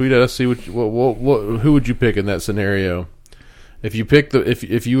at us, tweet at us, see who would you pick in that scenario? If you pick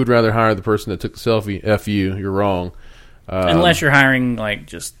if you would rather hire the person that took the selfie, F you, you're wrong. Unless you're hiring like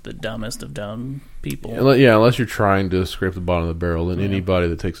just the dumbest of dumb people. Unless you're trying to scrape the bottom of the barrel, then anybody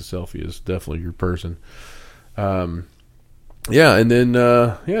that takes a selfie is definitely your person.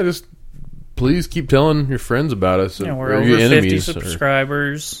 Just please keep telling your friends about us. We're over 50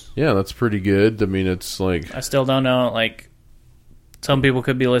 subscribers. That's pretty good. I mean, it's like... I still don't know, like, some people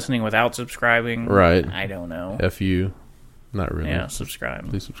could be listening without subscribing. Right. I don't know. F you. Not really. Yeah, subscribe.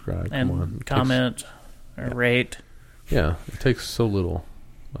 Please subscribe. And come on. Comment or rate. Yeah, it takes so little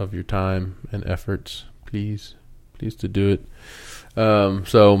of your time and efforts. Please to do it. I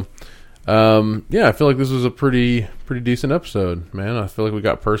feel like this was a pretty decent episode, man. I feel like we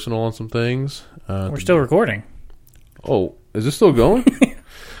got personal on some things. We're still recording. Oh, is this still going?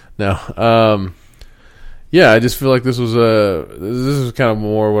 No. I just feel like this is kind of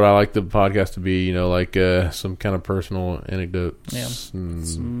more what I like the podcast to be. like some kind of personal anecdotes,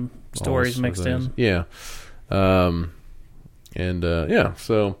 some stories mixed in. Yeah.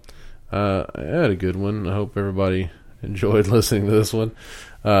 So I had a good one. I hope everybody enjoyed listening to this one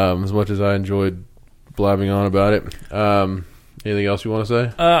as much as I enjoyed blabbing on about it. Anything else you want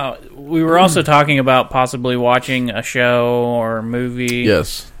to say? We were also talking about possibly watching a show or a movie.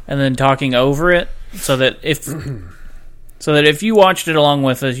 Yes. And then talking over it so that if you watched it along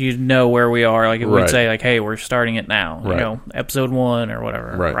with us, you'd know where we are. Like, if we'd say, like, hey, we're starting it now. Right. You know, episode 1 or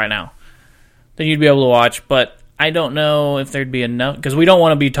whatever right now. Then you'd be able to watch. But I don't know if there'd be enough, because we don't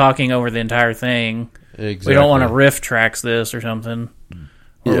want to be talking over the entire thing. Exactly. We don't want to riff tracks this or something.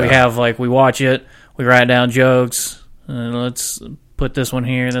 Or we have, like, we watch it, we write down jokes, and let's put this one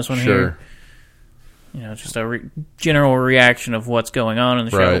here, this one here. You know, just a general reaction of what's going on in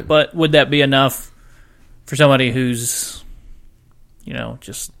the show. Right. But would that be enough for somebody who's, you know,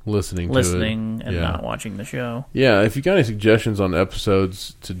 just listening and not watching the show? Yeah, if you got any suggestions on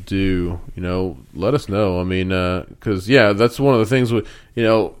episodes to do, you know, let us know. I mean, because, that's one of the things, we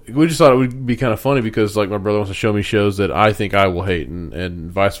just thought it would be kind of funny because, like, my brother wants to show me shows that I think I will hate and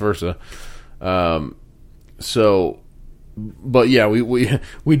vice versa. But yeah,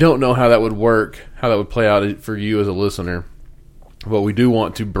 we don't know how that would work, how that would play out for you as a listener. But we do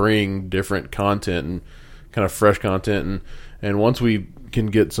want to bring different content and kind of fresh content, and once we can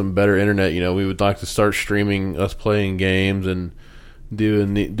get some better internet, you know, we would like to start streaming us playing games and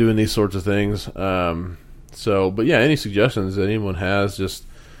doing these sorts of things. But yeah, any suggestions that anyone has, just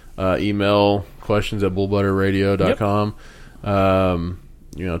email questions@bullbutterradio.com.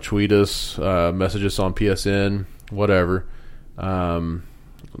 You know, tweet us, message us on PSN, whatever.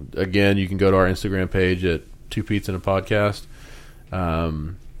 Again, you can go to our Instagram page at 2 Pete's and a Podcast,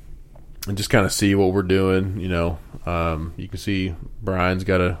 and just kind of see what we're doing. You know, you can see Brian's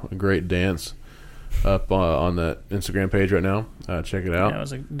got a great dance up on that Instagram page right now. Check it out. Yeah, it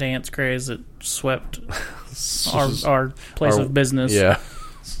was a dance craze that swept our place of business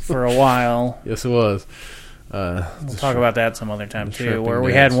for a while. Yes, it was. We'll talk about that some other time too, where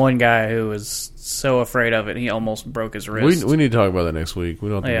we had one guy who was so afraid of it he almost broke his wrist. We need to talk about that next week. We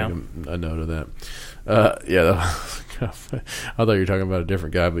don't have to make a note of that. I thought you were talking about a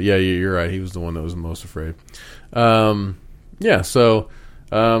different guy, but yeah, you're right. He was the one that was the most afraid. So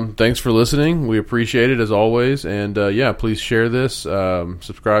thanks for listening. We appreciate it as always, and please share this,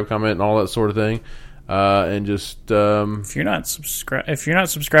 subscribe, comment, and all that sort of thing. And just if you're not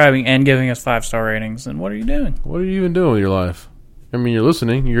subscribing and giving us 5-star ratings, then what are you doing? What are you even doing with your life? I mean, you're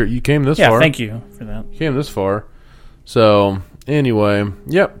listening. You came this far. Yeah, thank you for that. You came this far. So anyway,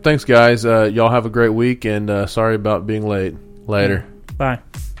 thanks guys. Y'all have a great week, and sorry about being late. Later. Bye.